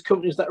look at those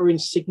companies that are in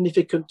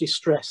significant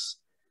distress.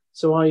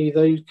 So i.e.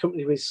 those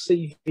companies with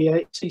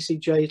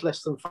CCJs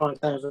less than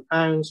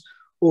 £5,000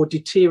 or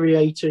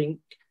deteriorating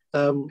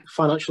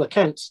financial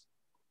accounts.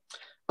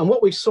 And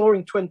what we saw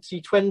in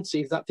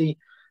 2020 is that the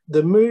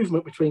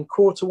movement between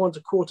Q1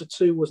 to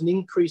Q2 was an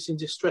increase in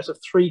distress of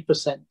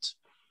 3%.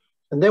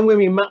 And then when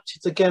we mapped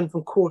it again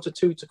from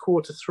Q2 to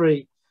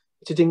Q3,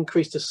 it had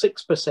increased to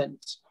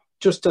 6%,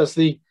 just as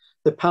the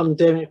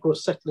pandemic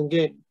was settling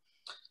in.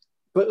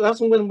 But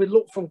that's when we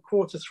looked from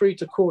Q3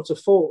 to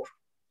Q4,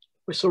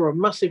 we saw a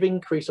massive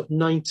increase of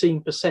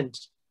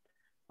 19%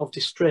 of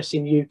distress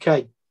in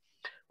UK,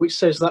 which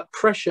says that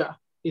pressure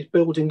is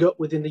building up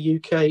within the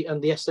UK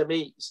and the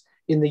SMEs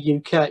in the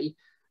UK.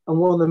 And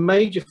one of the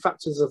major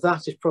factors of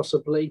that is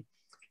possibly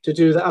to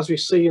do that, as we've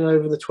seen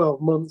over the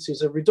 12 months,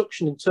 is a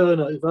reduction in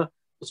turnover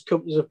as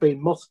companies have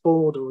been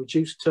mothballed or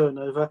reduced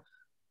turnover,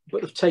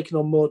 but have taken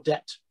on more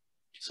debt.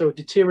 So a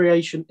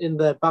deterioration in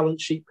their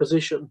balance sheet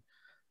position,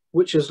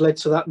 which has led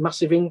to that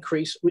massive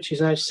increase, which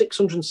is now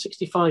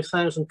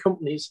 665,000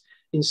 companies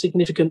in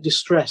significant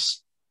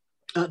distress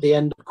at the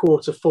end of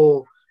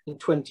Q4 in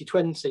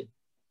 2020.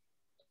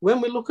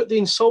 When we look at the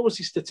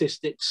insolvency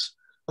statistics,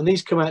 and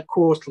these come out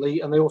quarterly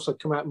and they also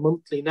come out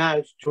monthly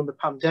now during the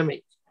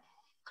pandemic,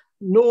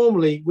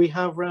 normally we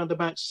have around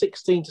about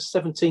 16 to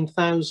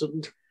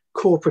 17,000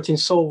 corporate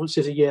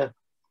insolvencies a year.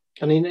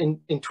 And in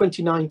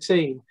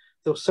 2019,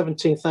 there were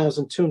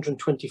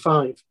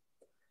 17,225.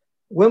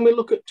 When we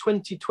look at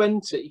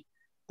 2020,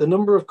 the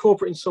number of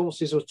corporate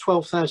insolvencies was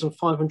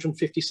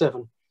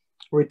 12,557, a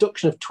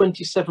reduction of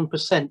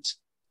 27%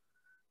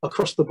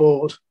 across the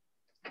board.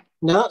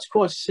 Now, that's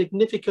quite a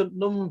significant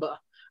number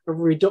of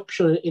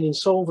reduction in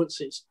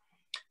insolvencies.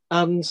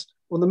 And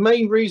one of the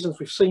main reasons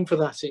we've seen for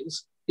that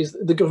is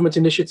the government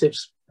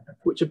initiatives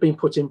which have been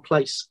put in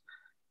place.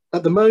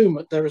 At the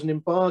moment, there is an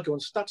embargo on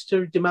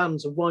statutory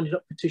demands and winding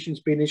up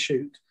petitions being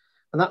issued,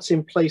 and that's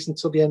in place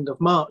until the end of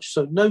March.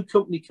 So no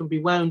company can be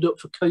wound up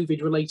for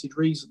COVID-related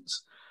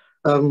reasons.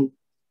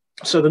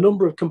 So the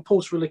number of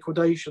compulsory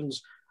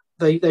liquidations,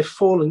 they've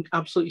fallen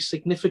absolutely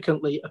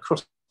significantly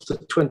across the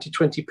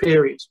 2020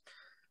 period.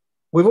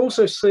 We've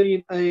also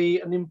seen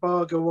an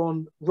embargo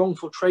on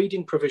wrongful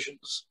trading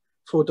provisions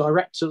for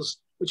directors,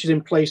 which is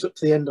in place up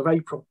to the end of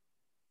April.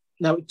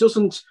 Now, it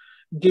doesn't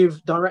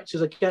give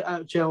directors a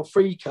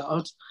get-out-jail-free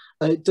card.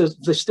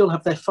 They still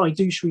have their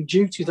fiduciary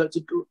duty that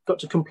they've got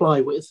to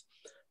comply with.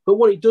 But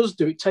what it does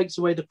do, it takes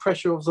away the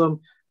pressure of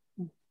them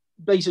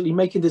basically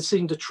making the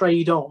decision to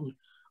trade on,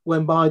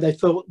 whereby they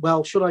thought,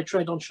 well, should I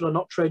trade on, should I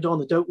not trade on?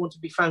 They don't want to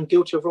be found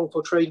guilty of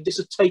wrongful trading. This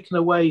has taken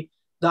away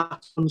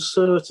that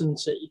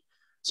uncertainty.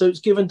 So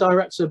it's given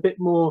directors a bit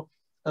more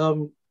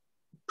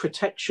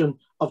protection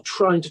of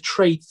trying to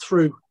trade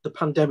through the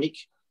pandemic,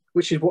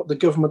 which is what the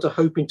government are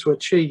hoping to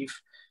achieve.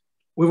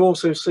 We've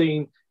also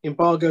seen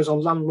embargoes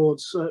on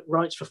landlords'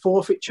 rights for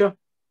forfeiture.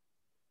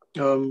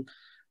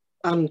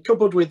 And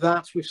coupled with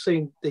that, we've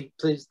seen the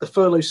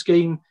furlough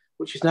scheme,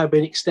 which has now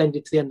been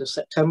extended to the end of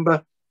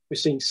September. We've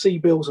seen C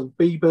bills and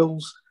B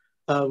bills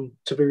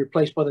to be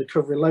replaced by the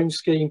recovery loan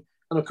scheme.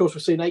 And of course,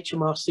 we've seen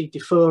HMRC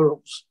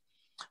deferrals.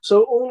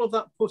 So all of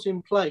that put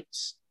in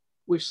place,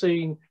 we've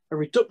seen a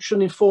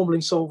reduction in formal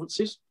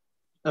insolvencies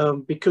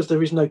because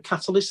there is no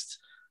catalyst.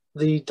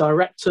 The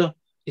director,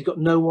 he's got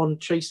no one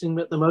chasing him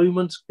at the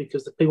moment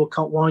because the people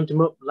can't wind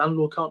him up, the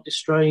landlord can't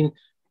distrain,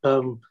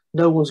 no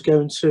one's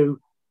going to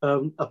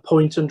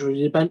appoint under a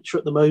debenture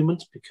at the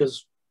moment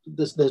because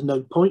there's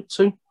no point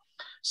to.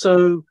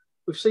 So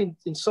we've seen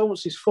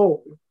insolvencies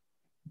fall,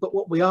 but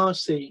what we are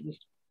seeing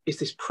is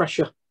this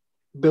pressure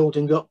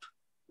building up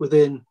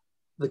within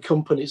the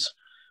companies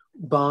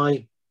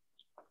by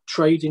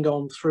trading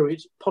on through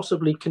it,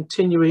 possibly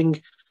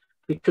continuing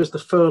because the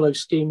furlough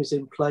scheme is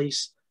in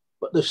place,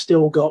 but they've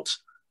still got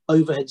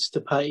overheads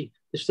to pay,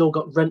 they've still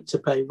got rent to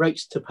pay,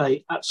 rates to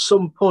pay. At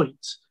some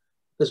point,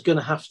 there's going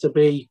to have to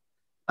be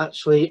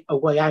actually a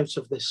way out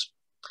of this.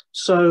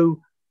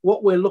 So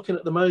what we're looking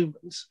at the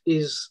moment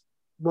is,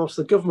 whilst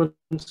the government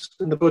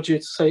in the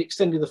budget say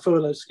extending the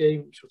furlough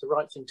scheme, which was the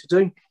right thing to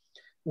do,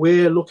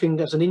 we're looking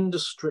as an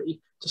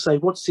industry to say,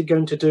 what's it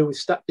going to do with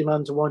stat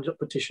demands and wind up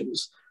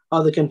petitions?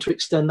 Are they going to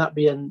extend that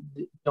beyond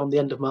the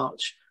end of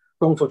March?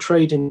 Wrongful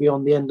trading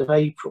beyond the end of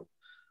April?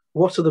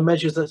 What are the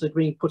measures that are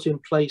being put in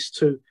place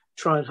to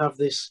try and have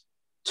this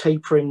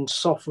tapering,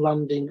 soft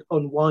landing,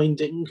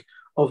 unwinding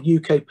of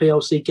UK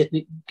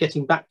PLC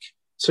getting back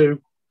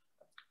to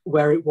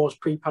where it was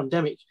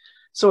pre-pandemic?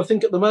 So I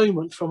think at the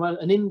moment, from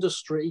an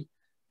industry,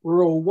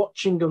 we're all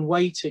watching and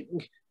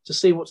waiting to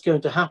see what's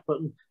going to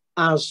happen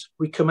as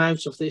we come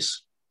out of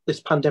this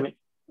pandemic.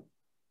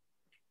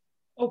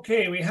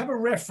 Okay, we have a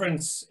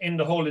reference in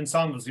the whole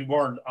insolvency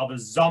world of a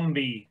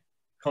zombie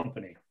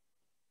company.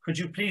 Could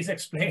you please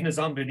explain a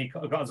zombie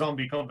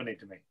company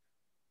to me?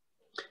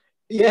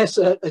 Yes,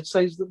 it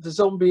says that the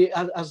zombie,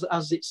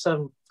 as it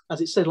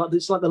said, like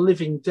it's like the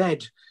living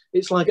dead.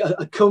 It's like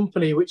a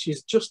company which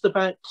is just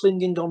about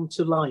clinging on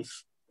to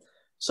life.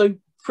 So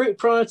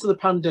prior to the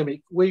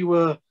pandemic, we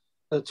were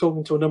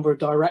talking to a number of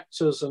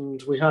directors,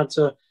 and we had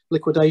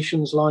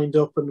liquidations lined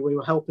up, and we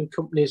were helping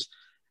companies.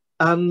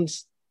 And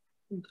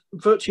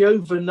virtually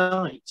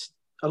overnight,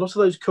 a lot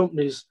of those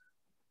companies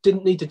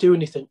didn't need to do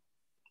anything.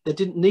 They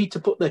didn't need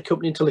to put their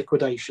company into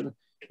liquidation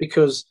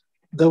because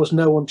there was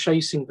no one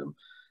chasing them.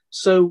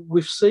 So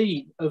we've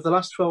seen over the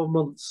last 12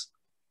 months,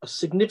 a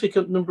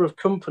significant number of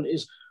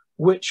companies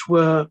which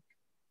were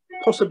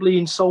possibly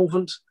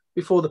insolvent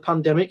before the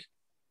pandemic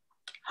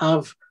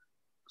have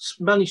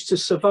managed to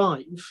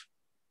survive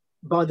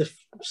by the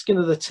skin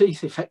of their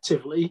teeth,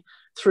 effectively,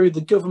 through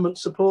the government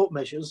support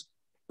measures,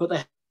 but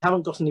they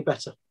haven't got any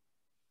better.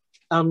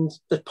 And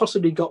they've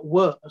possibly got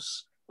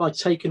worse by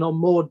taking on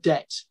more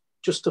debt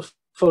just to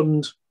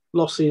fund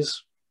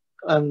losses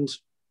and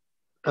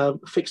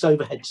fixed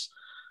overheads.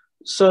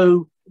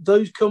 So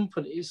those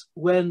companies,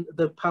 when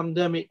the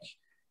pandemic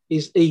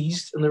is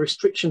eased and the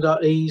restrictions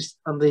are eased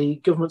and the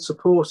government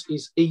support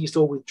is eased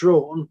or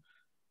withdrawn,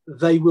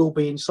 they will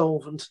be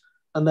insolvent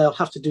and they'll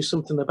have to do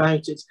something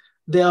about it.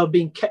 They are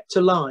being kept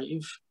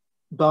alive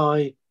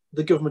by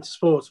the government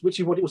support, which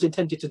is what it was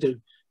intended to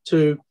do,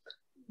 to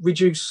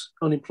reduce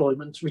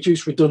unemployment,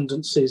 reduce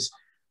redundancies,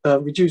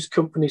 reduce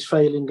companies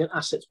failing and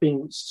asset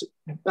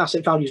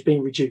values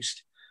being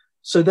reduced.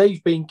 So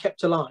they've been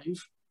kept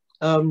alive.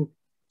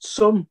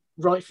 Some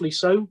rightfully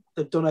so.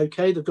 They've done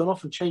okay. They've gone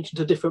off and changed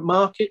into different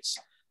markets.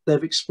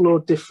 They've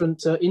explored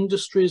different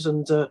industries,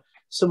 and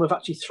some have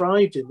actually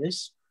thrived in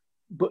this.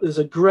 But there's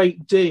a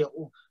great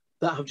deal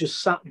that have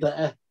just sat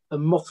there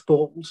and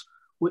mothballed,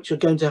 which are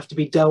going to have to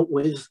be dealt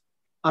with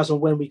as and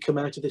when we come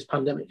out of this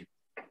pandemic.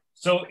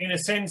 So in a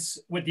sense,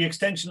 with the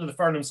extension of the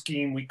furlough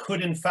scheme, we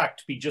could in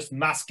fact be just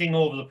masking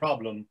over the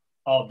problem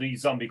of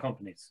these zombie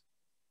companies.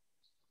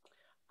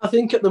 I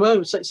think at the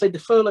moment, say the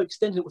furlough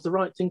extended was the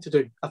right thing to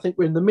do. I think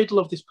we're in the middle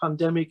of this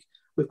pandemic.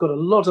 We've got a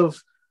lot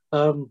of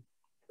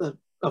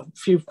a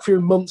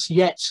few months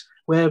yet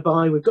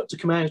whereby we've got to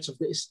come out of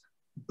this.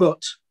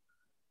 But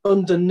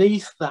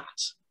underneath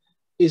that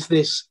is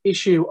this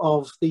issue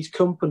of these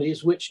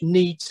companies which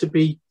need to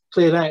be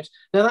cleared out.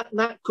 Now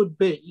that could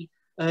be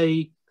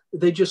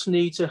they just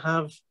need to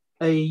have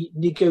a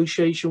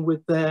negotiation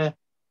with their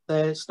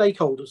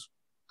stakeholders.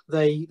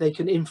 They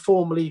can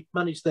informally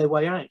manage their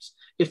way out.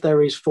 If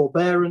there is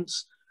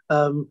forbearance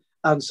and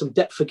some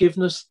debt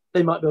forgiveness,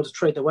 they might be able to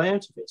trade their way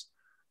out of it.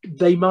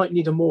 They might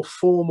need a more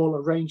formal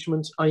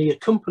arrangement, i.e. a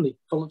company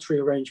voluntary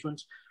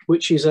arrangement,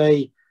 which is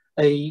a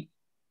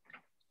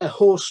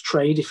horse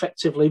trade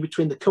effectively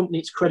between the company,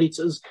 its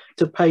creditors,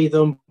 to pay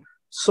them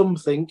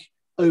something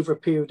over a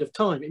period of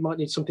time. It might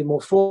need something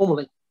more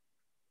formally.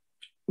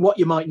 What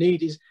you might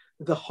need is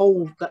the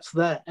hole that's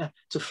there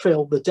to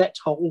fill, the debt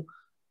hole,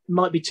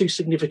 might be too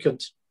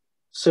significant.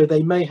 So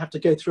they may have to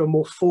go through a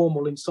more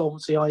formal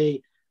insolvency,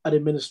 i.e. an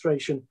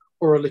administration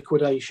or a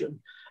liquidation.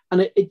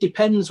 And it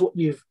depends what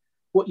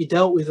you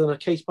dealt with on a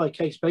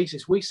case-by-case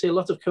basis. We see a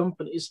lot of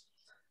companies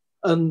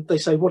and they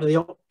say, what are the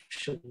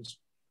options?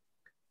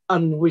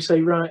 And we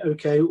say, right,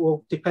 okay,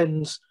 well,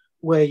 depends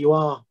where you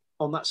are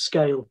on that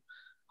scale.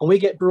 And we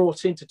get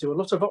brought in to do a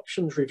lot of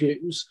options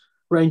reviews,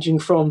 ranging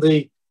from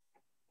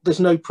there's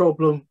no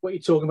problem, what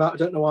you're talking about, I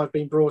don't know why I've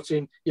been brought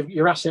in,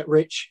 you're asset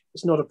rich,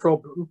 it's not a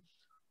problem,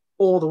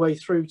 all the way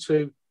through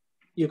to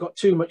you've got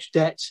too much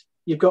debt,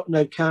 you've got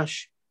no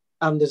cash,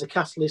 and there's a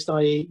catalyst,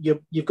 i.e.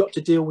 you've got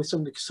to deal with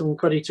some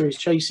creditor is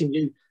chasing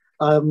you,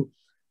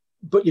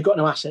 but you've got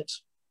no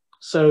assets.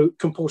 So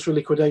compulsory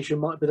liquidation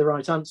might be the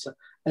right answer.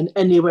 And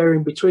anywhere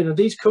in between. And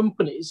these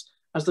companies,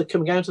 as they're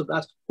coming out of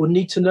that, will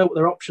need to know what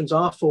their options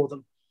are for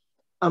them.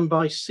 And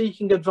by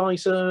seeking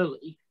advice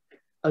early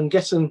and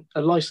getting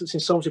a licensed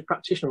insolvency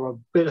practitioner or a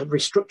bit of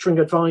restructuring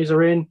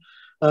advisor in,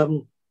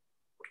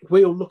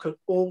 we'll look at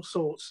all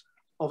sorts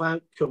of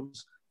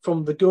outcomes,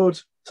 from the good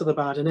to the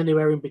bad and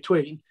anywhere in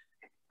between.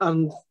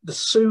 And the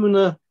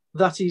sooner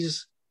that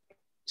is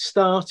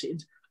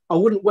started, I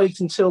wouldn't wait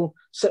until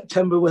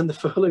September when the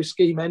furlough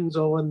scheme ends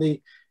or when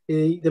the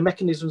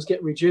mechanisms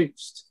get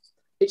reduced.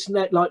 It's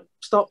like,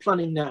 start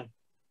planning now.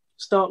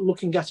 Start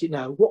looking at it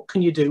now. What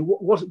can you do?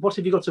 What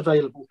have you got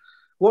available?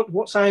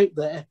 What's out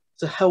there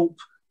to help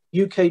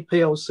UK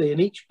PLC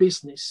and each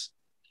business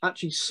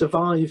actually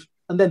survive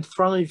and then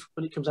thrive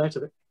when it comes out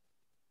of it?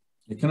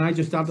 Can I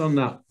just add on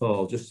that,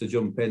 Paul, just to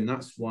jump in?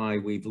 That's why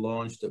we've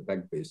launched at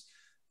Begbies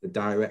the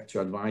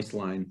Director Advice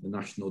Line, the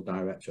National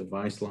Director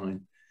Advice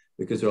Line,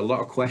 because there are a lot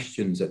of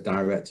questions that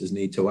directors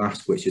need to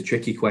ask, which are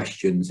tricky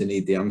questions they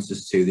need the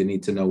answers to. They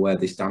need to know where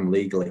they stand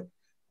legally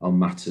on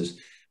matters.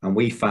 And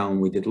we found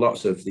we did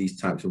lots of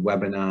these types of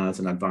webinars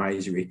and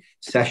advisory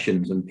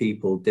sessions, and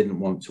people didn't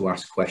want to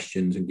ask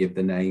questions and give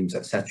the names,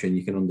 etc. And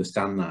you can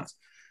understand that.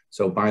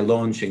 So by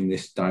launching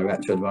this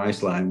Director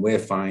Advice Line, we're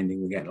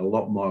finding we're getting a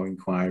lot more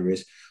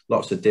inquiries,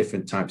 lots of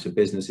different types of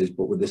businesses,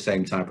 but with the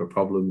same type of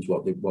problems,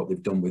 what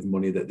they've done with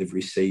money that they've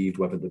received,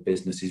 whether the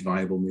business is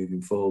viable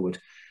moving forward.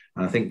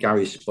 And I think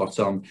Gary's spot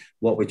on.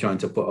 What we're trying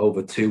to put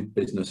over to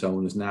business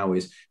owners now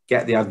is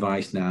get the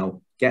advice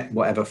now, get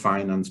whatever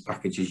finance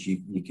packages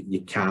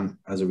you can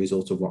as a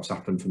result of what's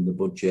happened from the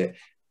budget.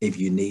 If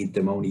you need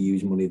them, only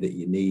use money that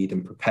you need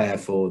and prepare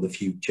for the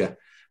future.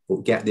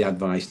 But get the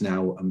advice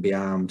now and be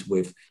armed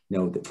with,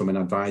 from an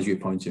advisory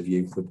point of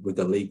view, with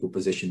the legal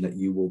position that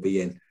you will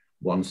be in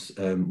once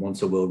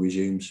the world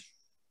resumes.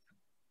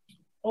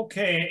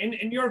 Okay,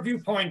 in your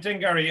viewpoint then,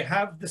 Gary,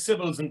 have the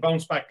Civils and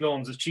bounce back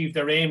loans achieved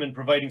their aim in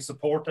providing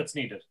support that's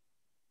needed?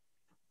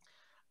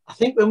 I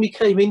think when we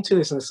came into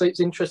this, and I say it's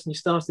interesting you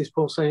started this,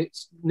 Paul, saying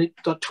it's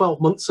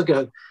 12 months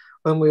ago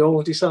when we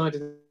all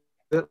decided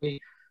that we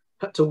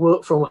had to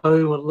work from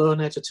home and learn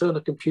how to turn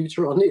a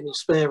computer on in your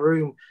spare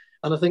room.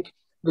 And I think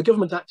the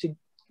government acted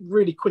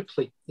really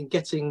quickly in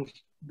getting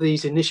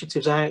these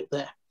initiatives out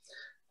there.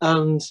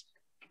 And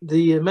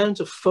the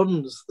amount of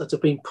funds that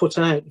have been put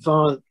out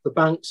via the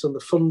banks and the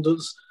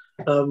funders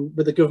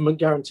with the government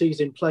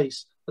guarantees in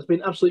place has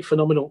been absolutely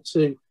phenomenal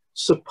to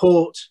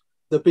support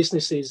the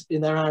businesses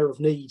in their hour of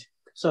need.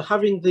 So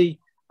having the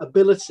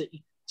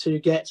ability to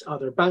get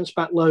either a bounce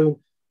back loan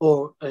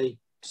or a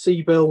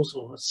C-bills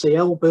or a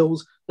CL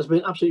bills has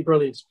been absolutely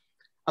brilliant.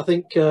 I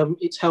think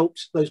it's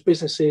helped those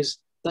businesses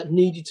that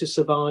needed to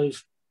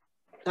survive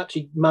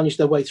actually manage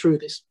their way through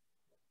this.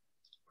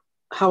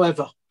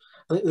 However,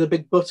 I think there's a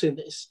big but in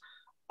this.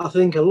 I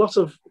think a lot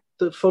of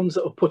the funds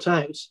that were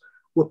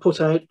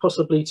put out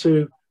possibly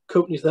to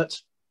companies that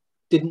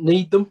didn't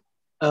need them,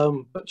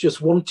 but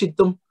just wanted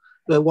them.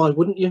 Why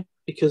wouldn't you?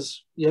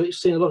 Because you've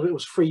seen a lot of it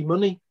was free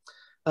money.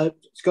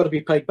 It's got to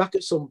be paid back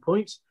at some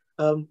point.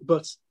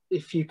 But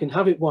if you can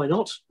have it, why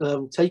not?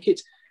 Take it.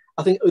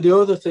 I think the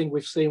other thing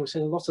we've seen a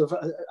lot of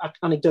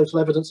anecdotal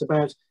evidence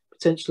about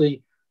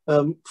potentially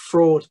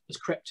fraud has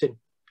crept in.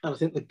 And I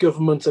think the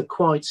government are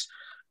quite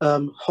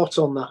hot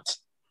on that,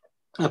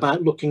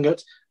 about looking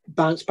at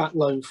bounce back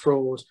loan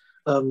fraud,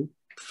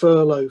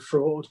 furlough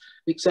fraud,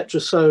 etc.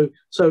 So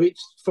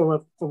it's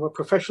from a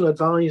professional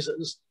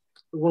advisors.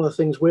 One of the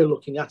things we're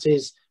looking at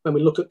is when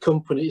we look at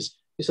companies,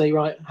 we say,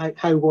 right,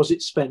 how was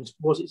it spent?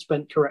 Was it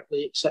spent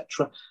correctly,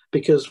 etc.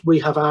 Because we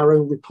have our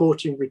own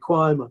reporting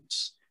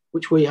requirements,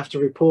 which we have to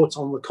report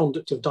on the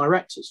conduct of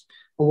directors.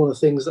 And one of the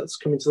things that's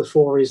coming to the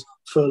fore is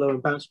furlough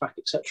and bounce back,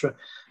 etc.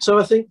 So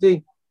I think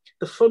the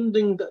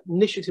funding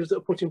initiatives that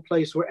are put in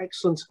place were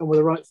excellent and were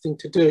the right thing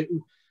to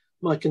do.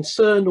 My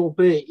concern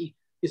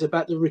is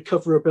about the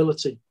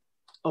recoverability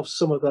of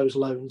some of those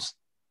loans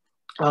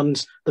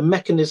and the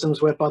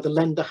mechanisms whereby the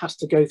lender has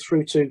to go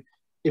through to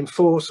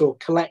enforce or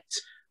collect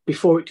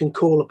before it can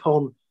call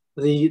upon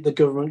the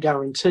government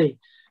guarantee.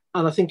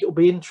 And I think it will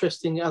be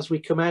interesting as we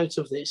come out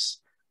of this,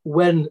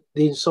 when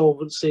the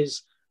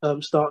insolvencies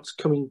start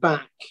coming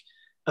back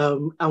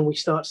and we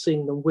start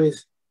seeing them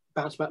with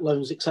bounce back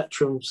loans,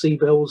 etc., and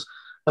C-bills,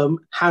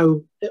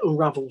 how it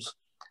unravels,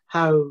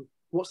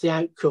 what's the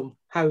outcome,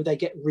 how they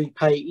get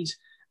repaid.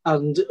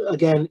 And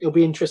again, it'll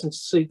be interesting to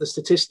see the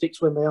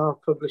statistics when they are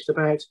published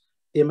about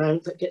the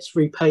amount that gets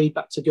repaid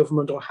back to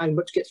government or how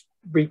much gets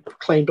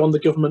reclaimed on the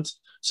government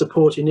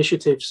support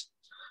initiatives.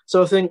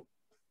 So I think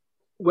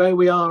where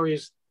we are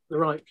is the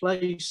right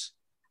place,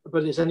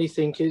 but as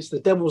anything is, the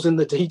devil's in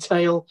the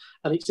detail,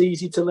 and it's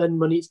easy to lend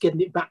money, it's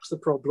getting it back's the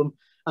problem.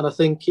 And I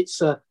think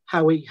it's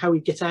how we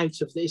get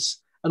out of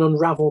this and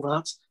unravel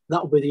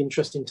that will be the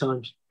interesting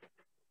times.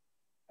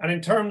 And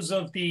in terms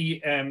of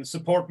the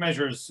support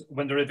measures,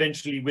 when they're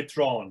eventually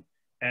withdrawn,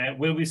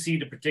 will we see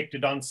the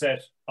predicted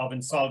onset of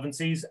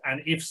insolvencies?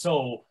 And if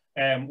so,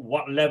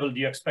 what level do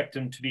you expect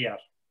them to be at?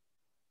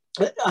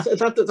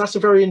 That's a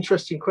very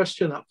interesting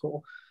question,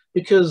 Paul,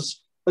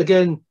 because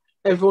again,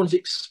 everyone's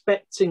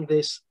expecting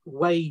this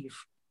wave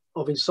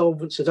of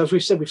insolvencies. As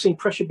we've said, we've seen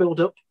pressure build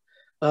up.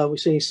 We've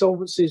seen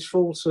insolvencies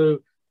fall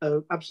to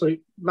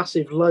absolute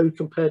massive low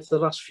compared to the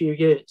last few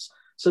years.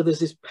 So there's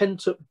this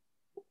pent up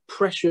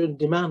pressure and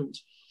demand.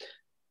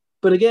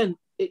 But again,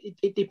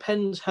 it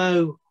depends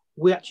how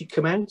we actually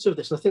come out of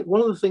this. And I think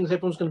one of the things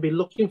everyone's going to be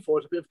looking for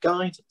as a bit of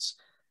guidance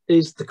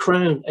is the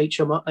Crown,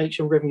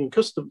 HM Revenue and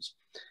Customs,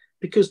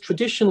 because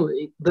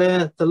traditionally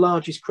they're the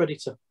largest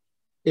creditor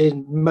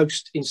in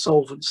most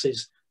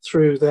insolvencies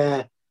through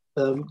their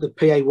the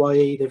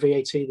PAYE, the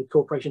VAT, the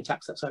corporation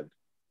tax that's owed.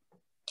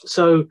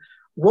 So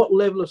what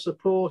level of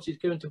support is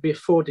going to be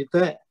afforded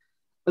there?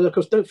 And of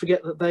course, don't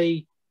forget that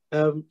they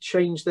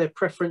changed their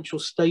preferential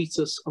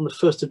status on the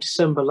 1st of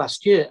December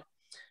last year.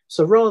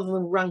 So rather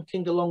than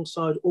ranking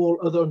alongside all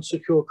other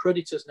unsecured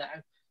creditors now,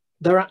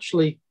 they're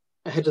actually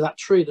ahead of that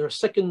tree. They're a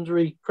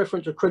secondary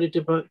preferential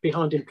creditor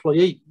behind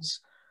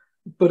employees,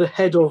 but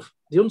ahead of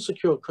the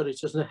unsecured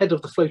creditors and ahead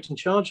of the floating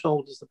charge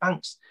holders, the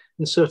banks,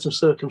 in certain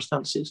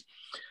circumstances.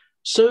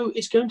 So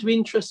it's going to be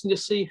interesting to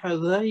see how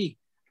they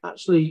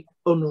actually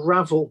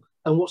unravel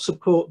and what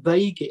support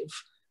they give,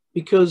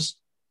 because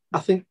I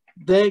think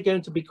they're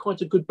going to be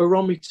quite a good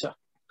barometer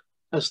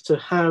as to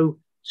how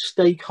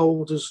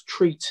stakeholders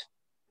treat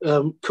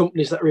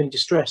companies that are in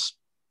distress.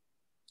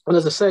 And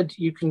as I said,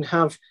 you can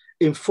have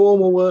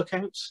informal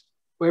workouts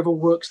where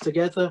everyone works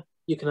together.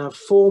 You can have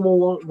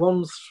formal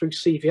ones through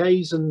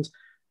CVAs, and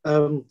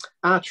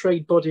our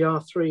trade body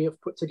R3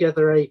 have put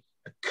together a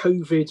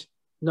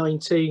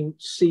COVID-19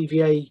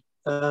 CVA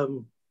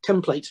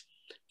template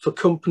for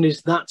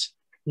companies that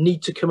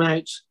need to come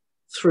out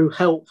through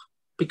help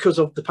because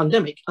of the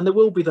pandemic, and there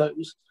will be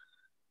those.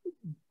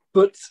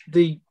 But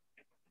the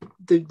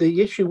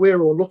issue we're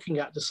all looking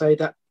at to say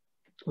that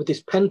with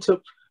this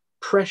pent-up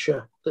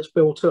pressure that's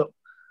built up,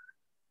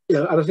 you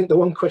know, and I think the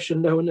one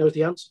question no one knows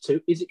the answer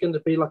to, is it going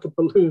to be like a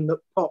balloon that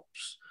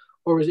pops,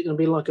 or is it going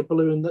to be like a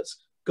balloon that's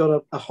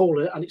got a hole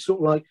in it and it sort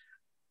of like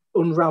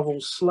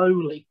unravels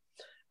slowly?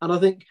 And I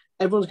think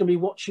everyone's going to be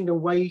watching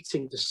and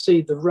waiting to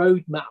see the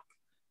roadmap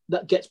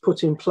that gets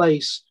put in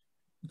place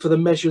for the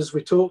measures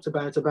we talked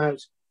about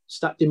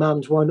stat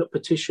demands, wind-up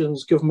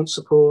petitions, government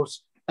support,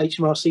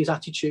 HMRC's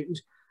attitude.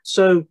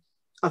 So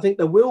I think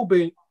there'll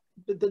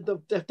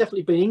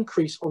definitely be an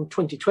increase on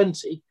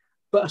 2020,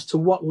 but as to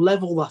what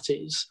level that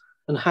is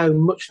and how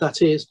much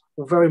that is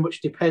will very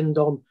much depend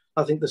on,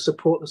 I think, the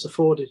support that's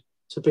afforded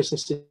to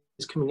businesses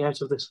coming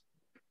out of this.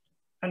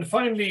 And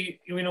finally,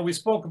 we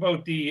spoke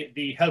about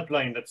the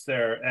helpline that's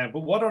there,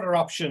 but what other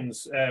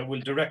options will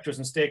directors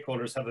and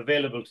stakeholders have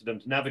available to them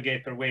to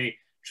navigate their way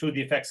through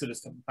the effects of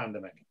this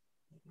pandemic?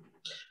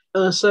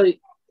 So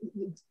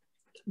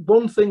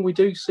one thing we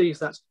do see is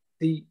that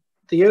the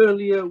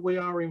earlier we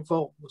are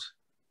involved,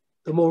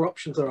 the more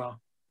options there are,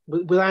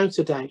 without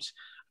a doubt.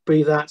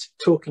 Be that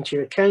talking to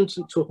your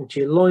accountant, talking to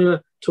your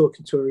lawyer,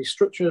 talking to a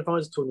restructuring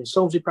advisor, talking to an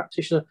insolvency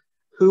practitioner,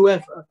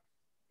 whoever.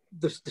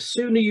 The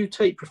sooner you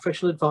take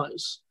professional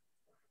advice,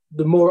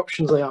 the more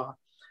options there are.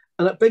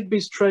 And at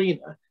Begbies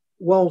Traynor,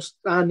 whilst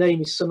our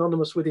name is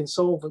synonymous with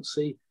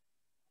insolvency,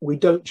 we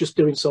don't just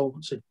do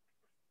insolvency.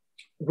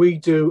 We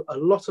do a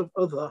lot of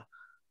other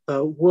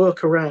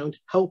work around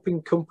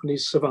helping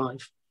companies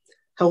survive,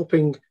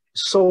 helping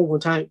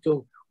solvent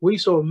outcome. We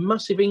saw a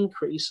massive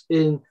increase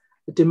in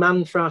the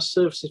demand for our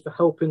services for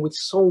helping with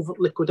solvent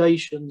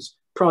liquidations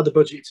prior to the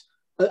budget.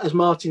 As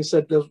Martin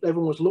said,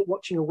 everyone was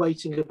watching and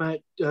waiting about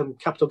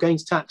capital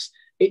gains tax.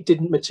 It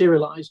didn't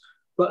materialise,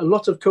 but a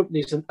lot of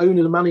companies and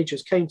owners and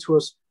managers came to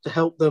us to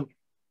help them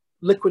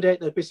liquidate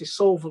their business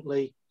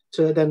solvently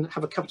to then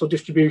have a capital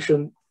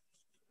distribution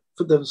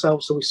for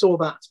themselves. So we saw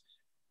that.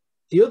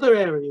 The other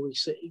area we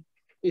see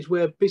is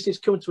where business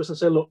come to us and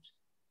say, look,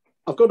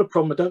 I've got a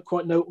problem. I don't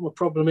quite know what my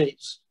problem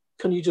is.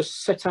 Can you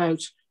just set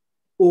out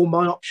all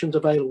my options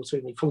available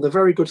to me from the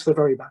very good to the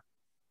very bad?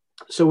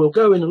 So we'll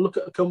go in and look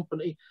at a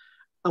company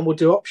and we'll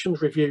do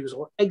options reviews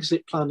or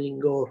exit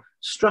planning or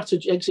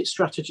exit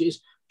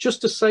strategies,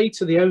 just to say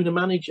to the owner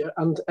manager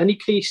and any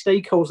key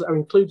stakeholders that are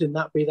included in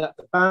that, be that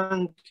the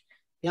bank,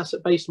 the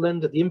asset-based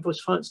lender, the invoice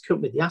finance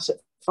company, the asset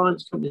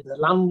finance company, the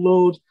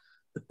landlord,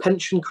 the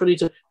pension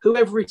creditor,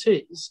 whoever it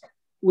is,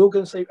 we're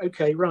going to say,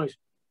 okay, right,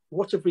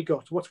 what have we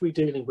got? What are we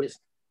dealing with?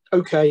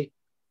 Okay,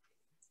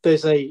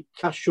 there's a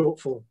cash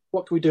shortfall.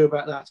 What can we do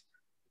about that?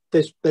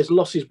 There's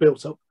losses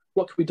built up.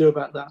 What can we do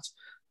about that?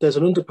 There's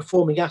an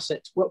underperforming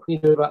asset. What can you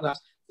do about that?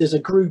 There's a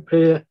group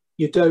here.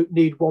 You don't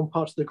need one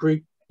part of the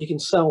group. You can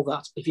sell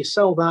that. If you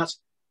sell that,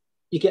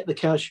 you get the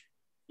cash.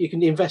 You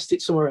can invest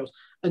it somewhere else.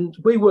 And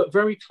we work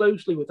very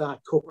closely with our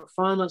corporate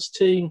finance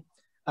team,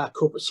 our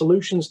corporate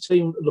solutions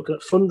team, looking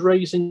at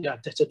fundraising, our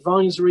debt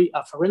advisory,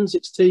 our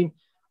forensics team,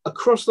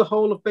 across the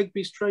whole of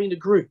Begbies Traynor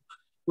Group,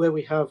 where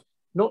we have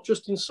not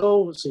just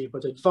insolvency,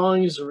 but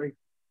advisory.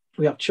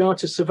 We have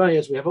chartered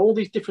surveyors. We have all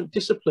these different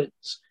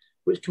disciplines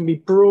which can be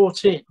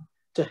brought in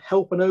to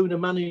help an owner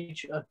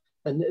manager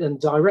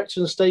and directors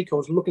and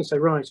stakeholders look and say,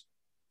 right,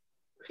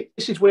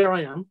 this is where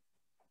I am.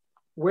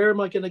 Where am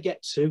I going to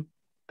get to?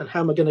 And how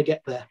am I going to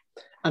get there?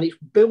 And it's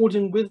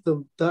building with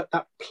them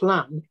that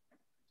plan,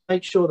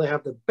 make sure they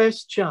have the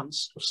best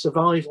chance of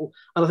survival.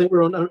 And I think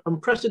we're on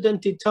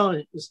unprecedented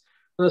times.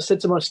 And I said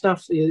to my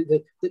staff,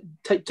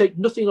 take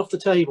nothing off the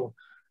table.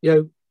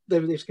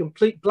 There's a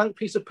complete blank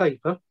piece of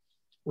paper.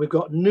 We've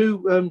got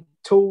new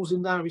tools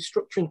in our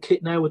restructuring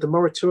kit now with the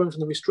moratoriums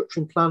and the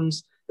restructuring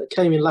plans that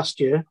came in last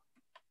year.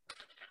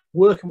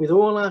 Working with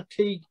all our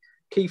key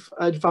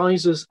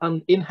advisors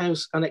and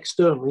in-house and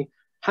externally,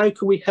 how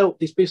can we help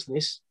this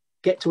business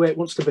get to where it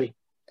wants to be?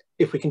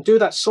 If we can do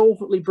that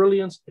solvently,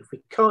 brilliant. If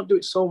we can't do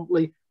it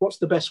solvently, what's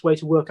the best way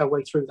to work our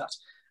way through that?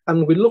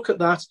 And we look at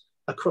that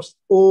across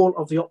all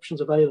of the options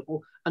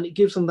available, and it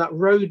gives them that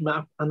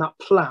roadmap and that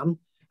plan.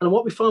 And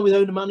what we find with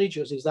owner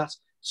managers is that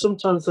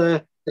sometimes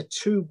they're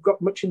too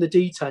got much in the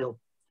detail.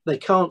 They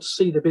can't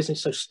see the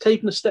business. So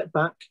taking a step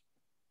back,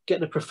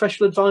 getting a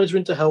professional advisor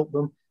in to help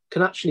them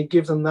can actually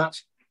give them that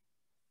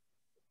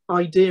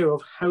idea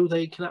of how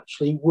they can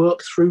actually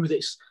work through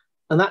this.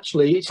 And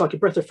actually, it's like a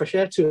breath of fresh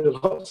air to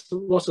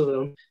lots of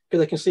them,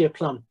 because they can see a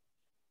plan.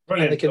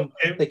 Brilliant.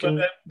 They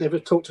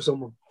can talk to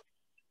someone.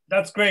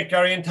 That's great,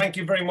 Gary, and thank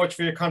you very much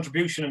for your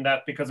contribution in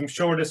that, because I'm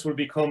sure this will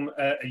become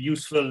a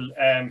useful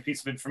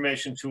piece of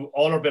information to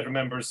all our better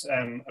members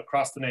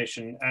across the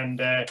nation. And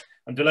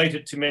I'm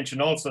delighted to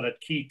mention also that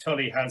Keith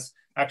Tully has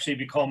actually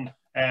become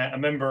a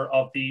member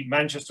of the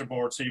Manchester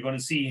board, so you're going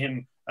to see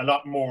him a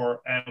lot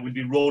more. We'll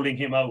be rolling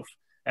him out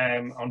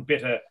on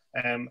BITA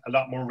a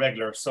lot more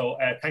regular. So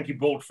thank you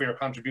both for your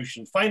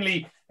contribution.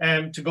 Finally,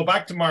 to go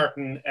back to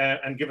Martin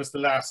and give us the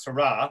last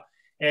hurrah,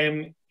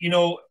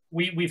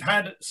 we've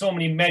had so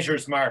many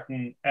measures,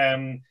 Martin,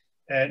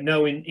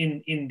 now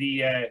in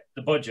the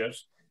budget.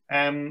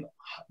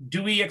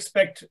 Do we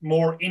expect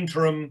more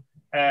interim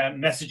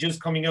messages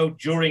coming out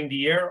during the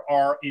year,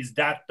 or is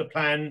that the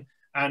plan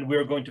and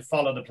we're going to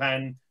follow the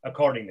plan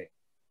accordingly?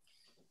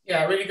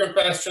 Yeah, really good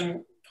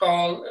question,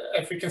 Paul.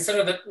 If we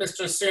consider that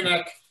Mr.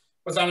 Sunak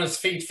was on his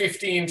feet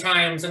 15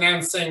 times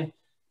announcing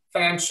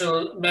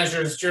financial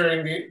measures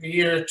during the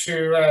year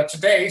to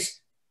date,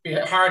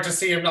 it'd be hard to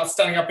see him not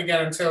standing up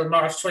again until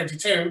March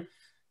 22.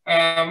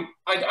 I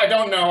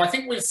don't know. I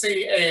think we'll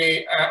see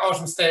a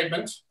autumn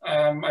statement.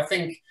 I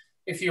think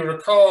if you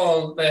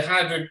recall,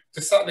 the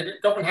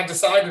government had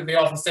decided the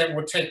autumn statement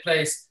would take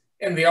place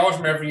in the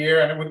autumn every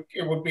year, and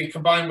it would be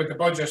combined with the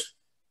budget.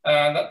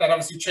 That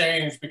obviously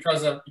changed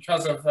because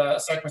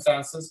of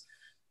circumstances.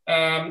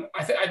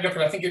 I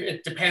think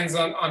it depends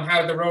on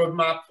how the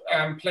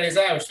roadmap plays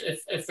out.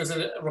 If there's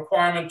a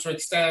requirement to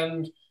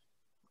extend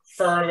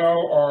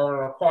furlough or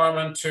a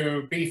requirement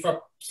to beef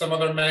up some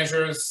other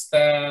measures,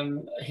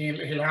 then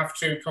he'll have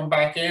to come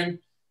back in.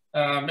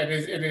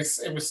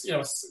 It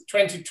was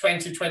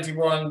 2020,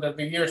 21,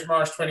 the year to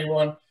March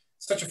 21,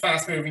 such a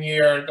fast moving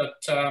year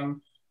that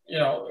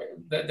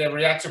they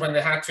reacted when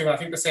they had to. I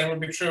think the same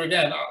would be true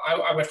again.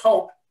 I would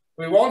hope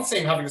we won't see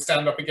him having to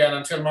stand up again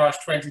until March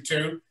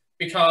 22,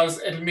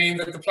 because it'll mean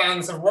that the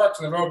plans have worked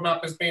and the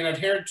roadmap is being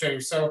adhered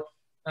to. So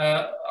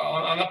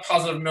on a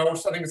positive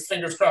note, I think it's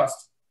fingers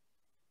crossed.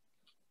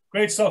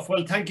 Great stuff.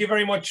 Well, thank you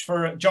very much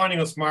for joining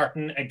us,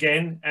 Martin,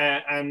 again.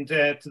 And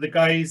to the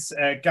guys,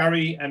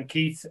 Gary and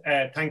Keith,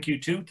 thank you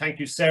too. Thank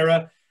you,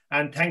 Sarah.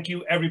 And thank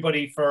you,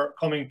 everybody, for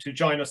coming to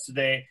join us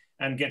today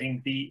and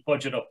getting the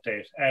budget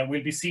update.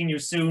 We'll be seeing you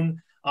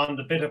soon on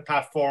the Bit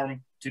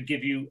platform to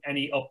give you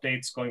any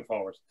updates going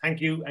forward. Thank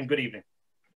you and good evening.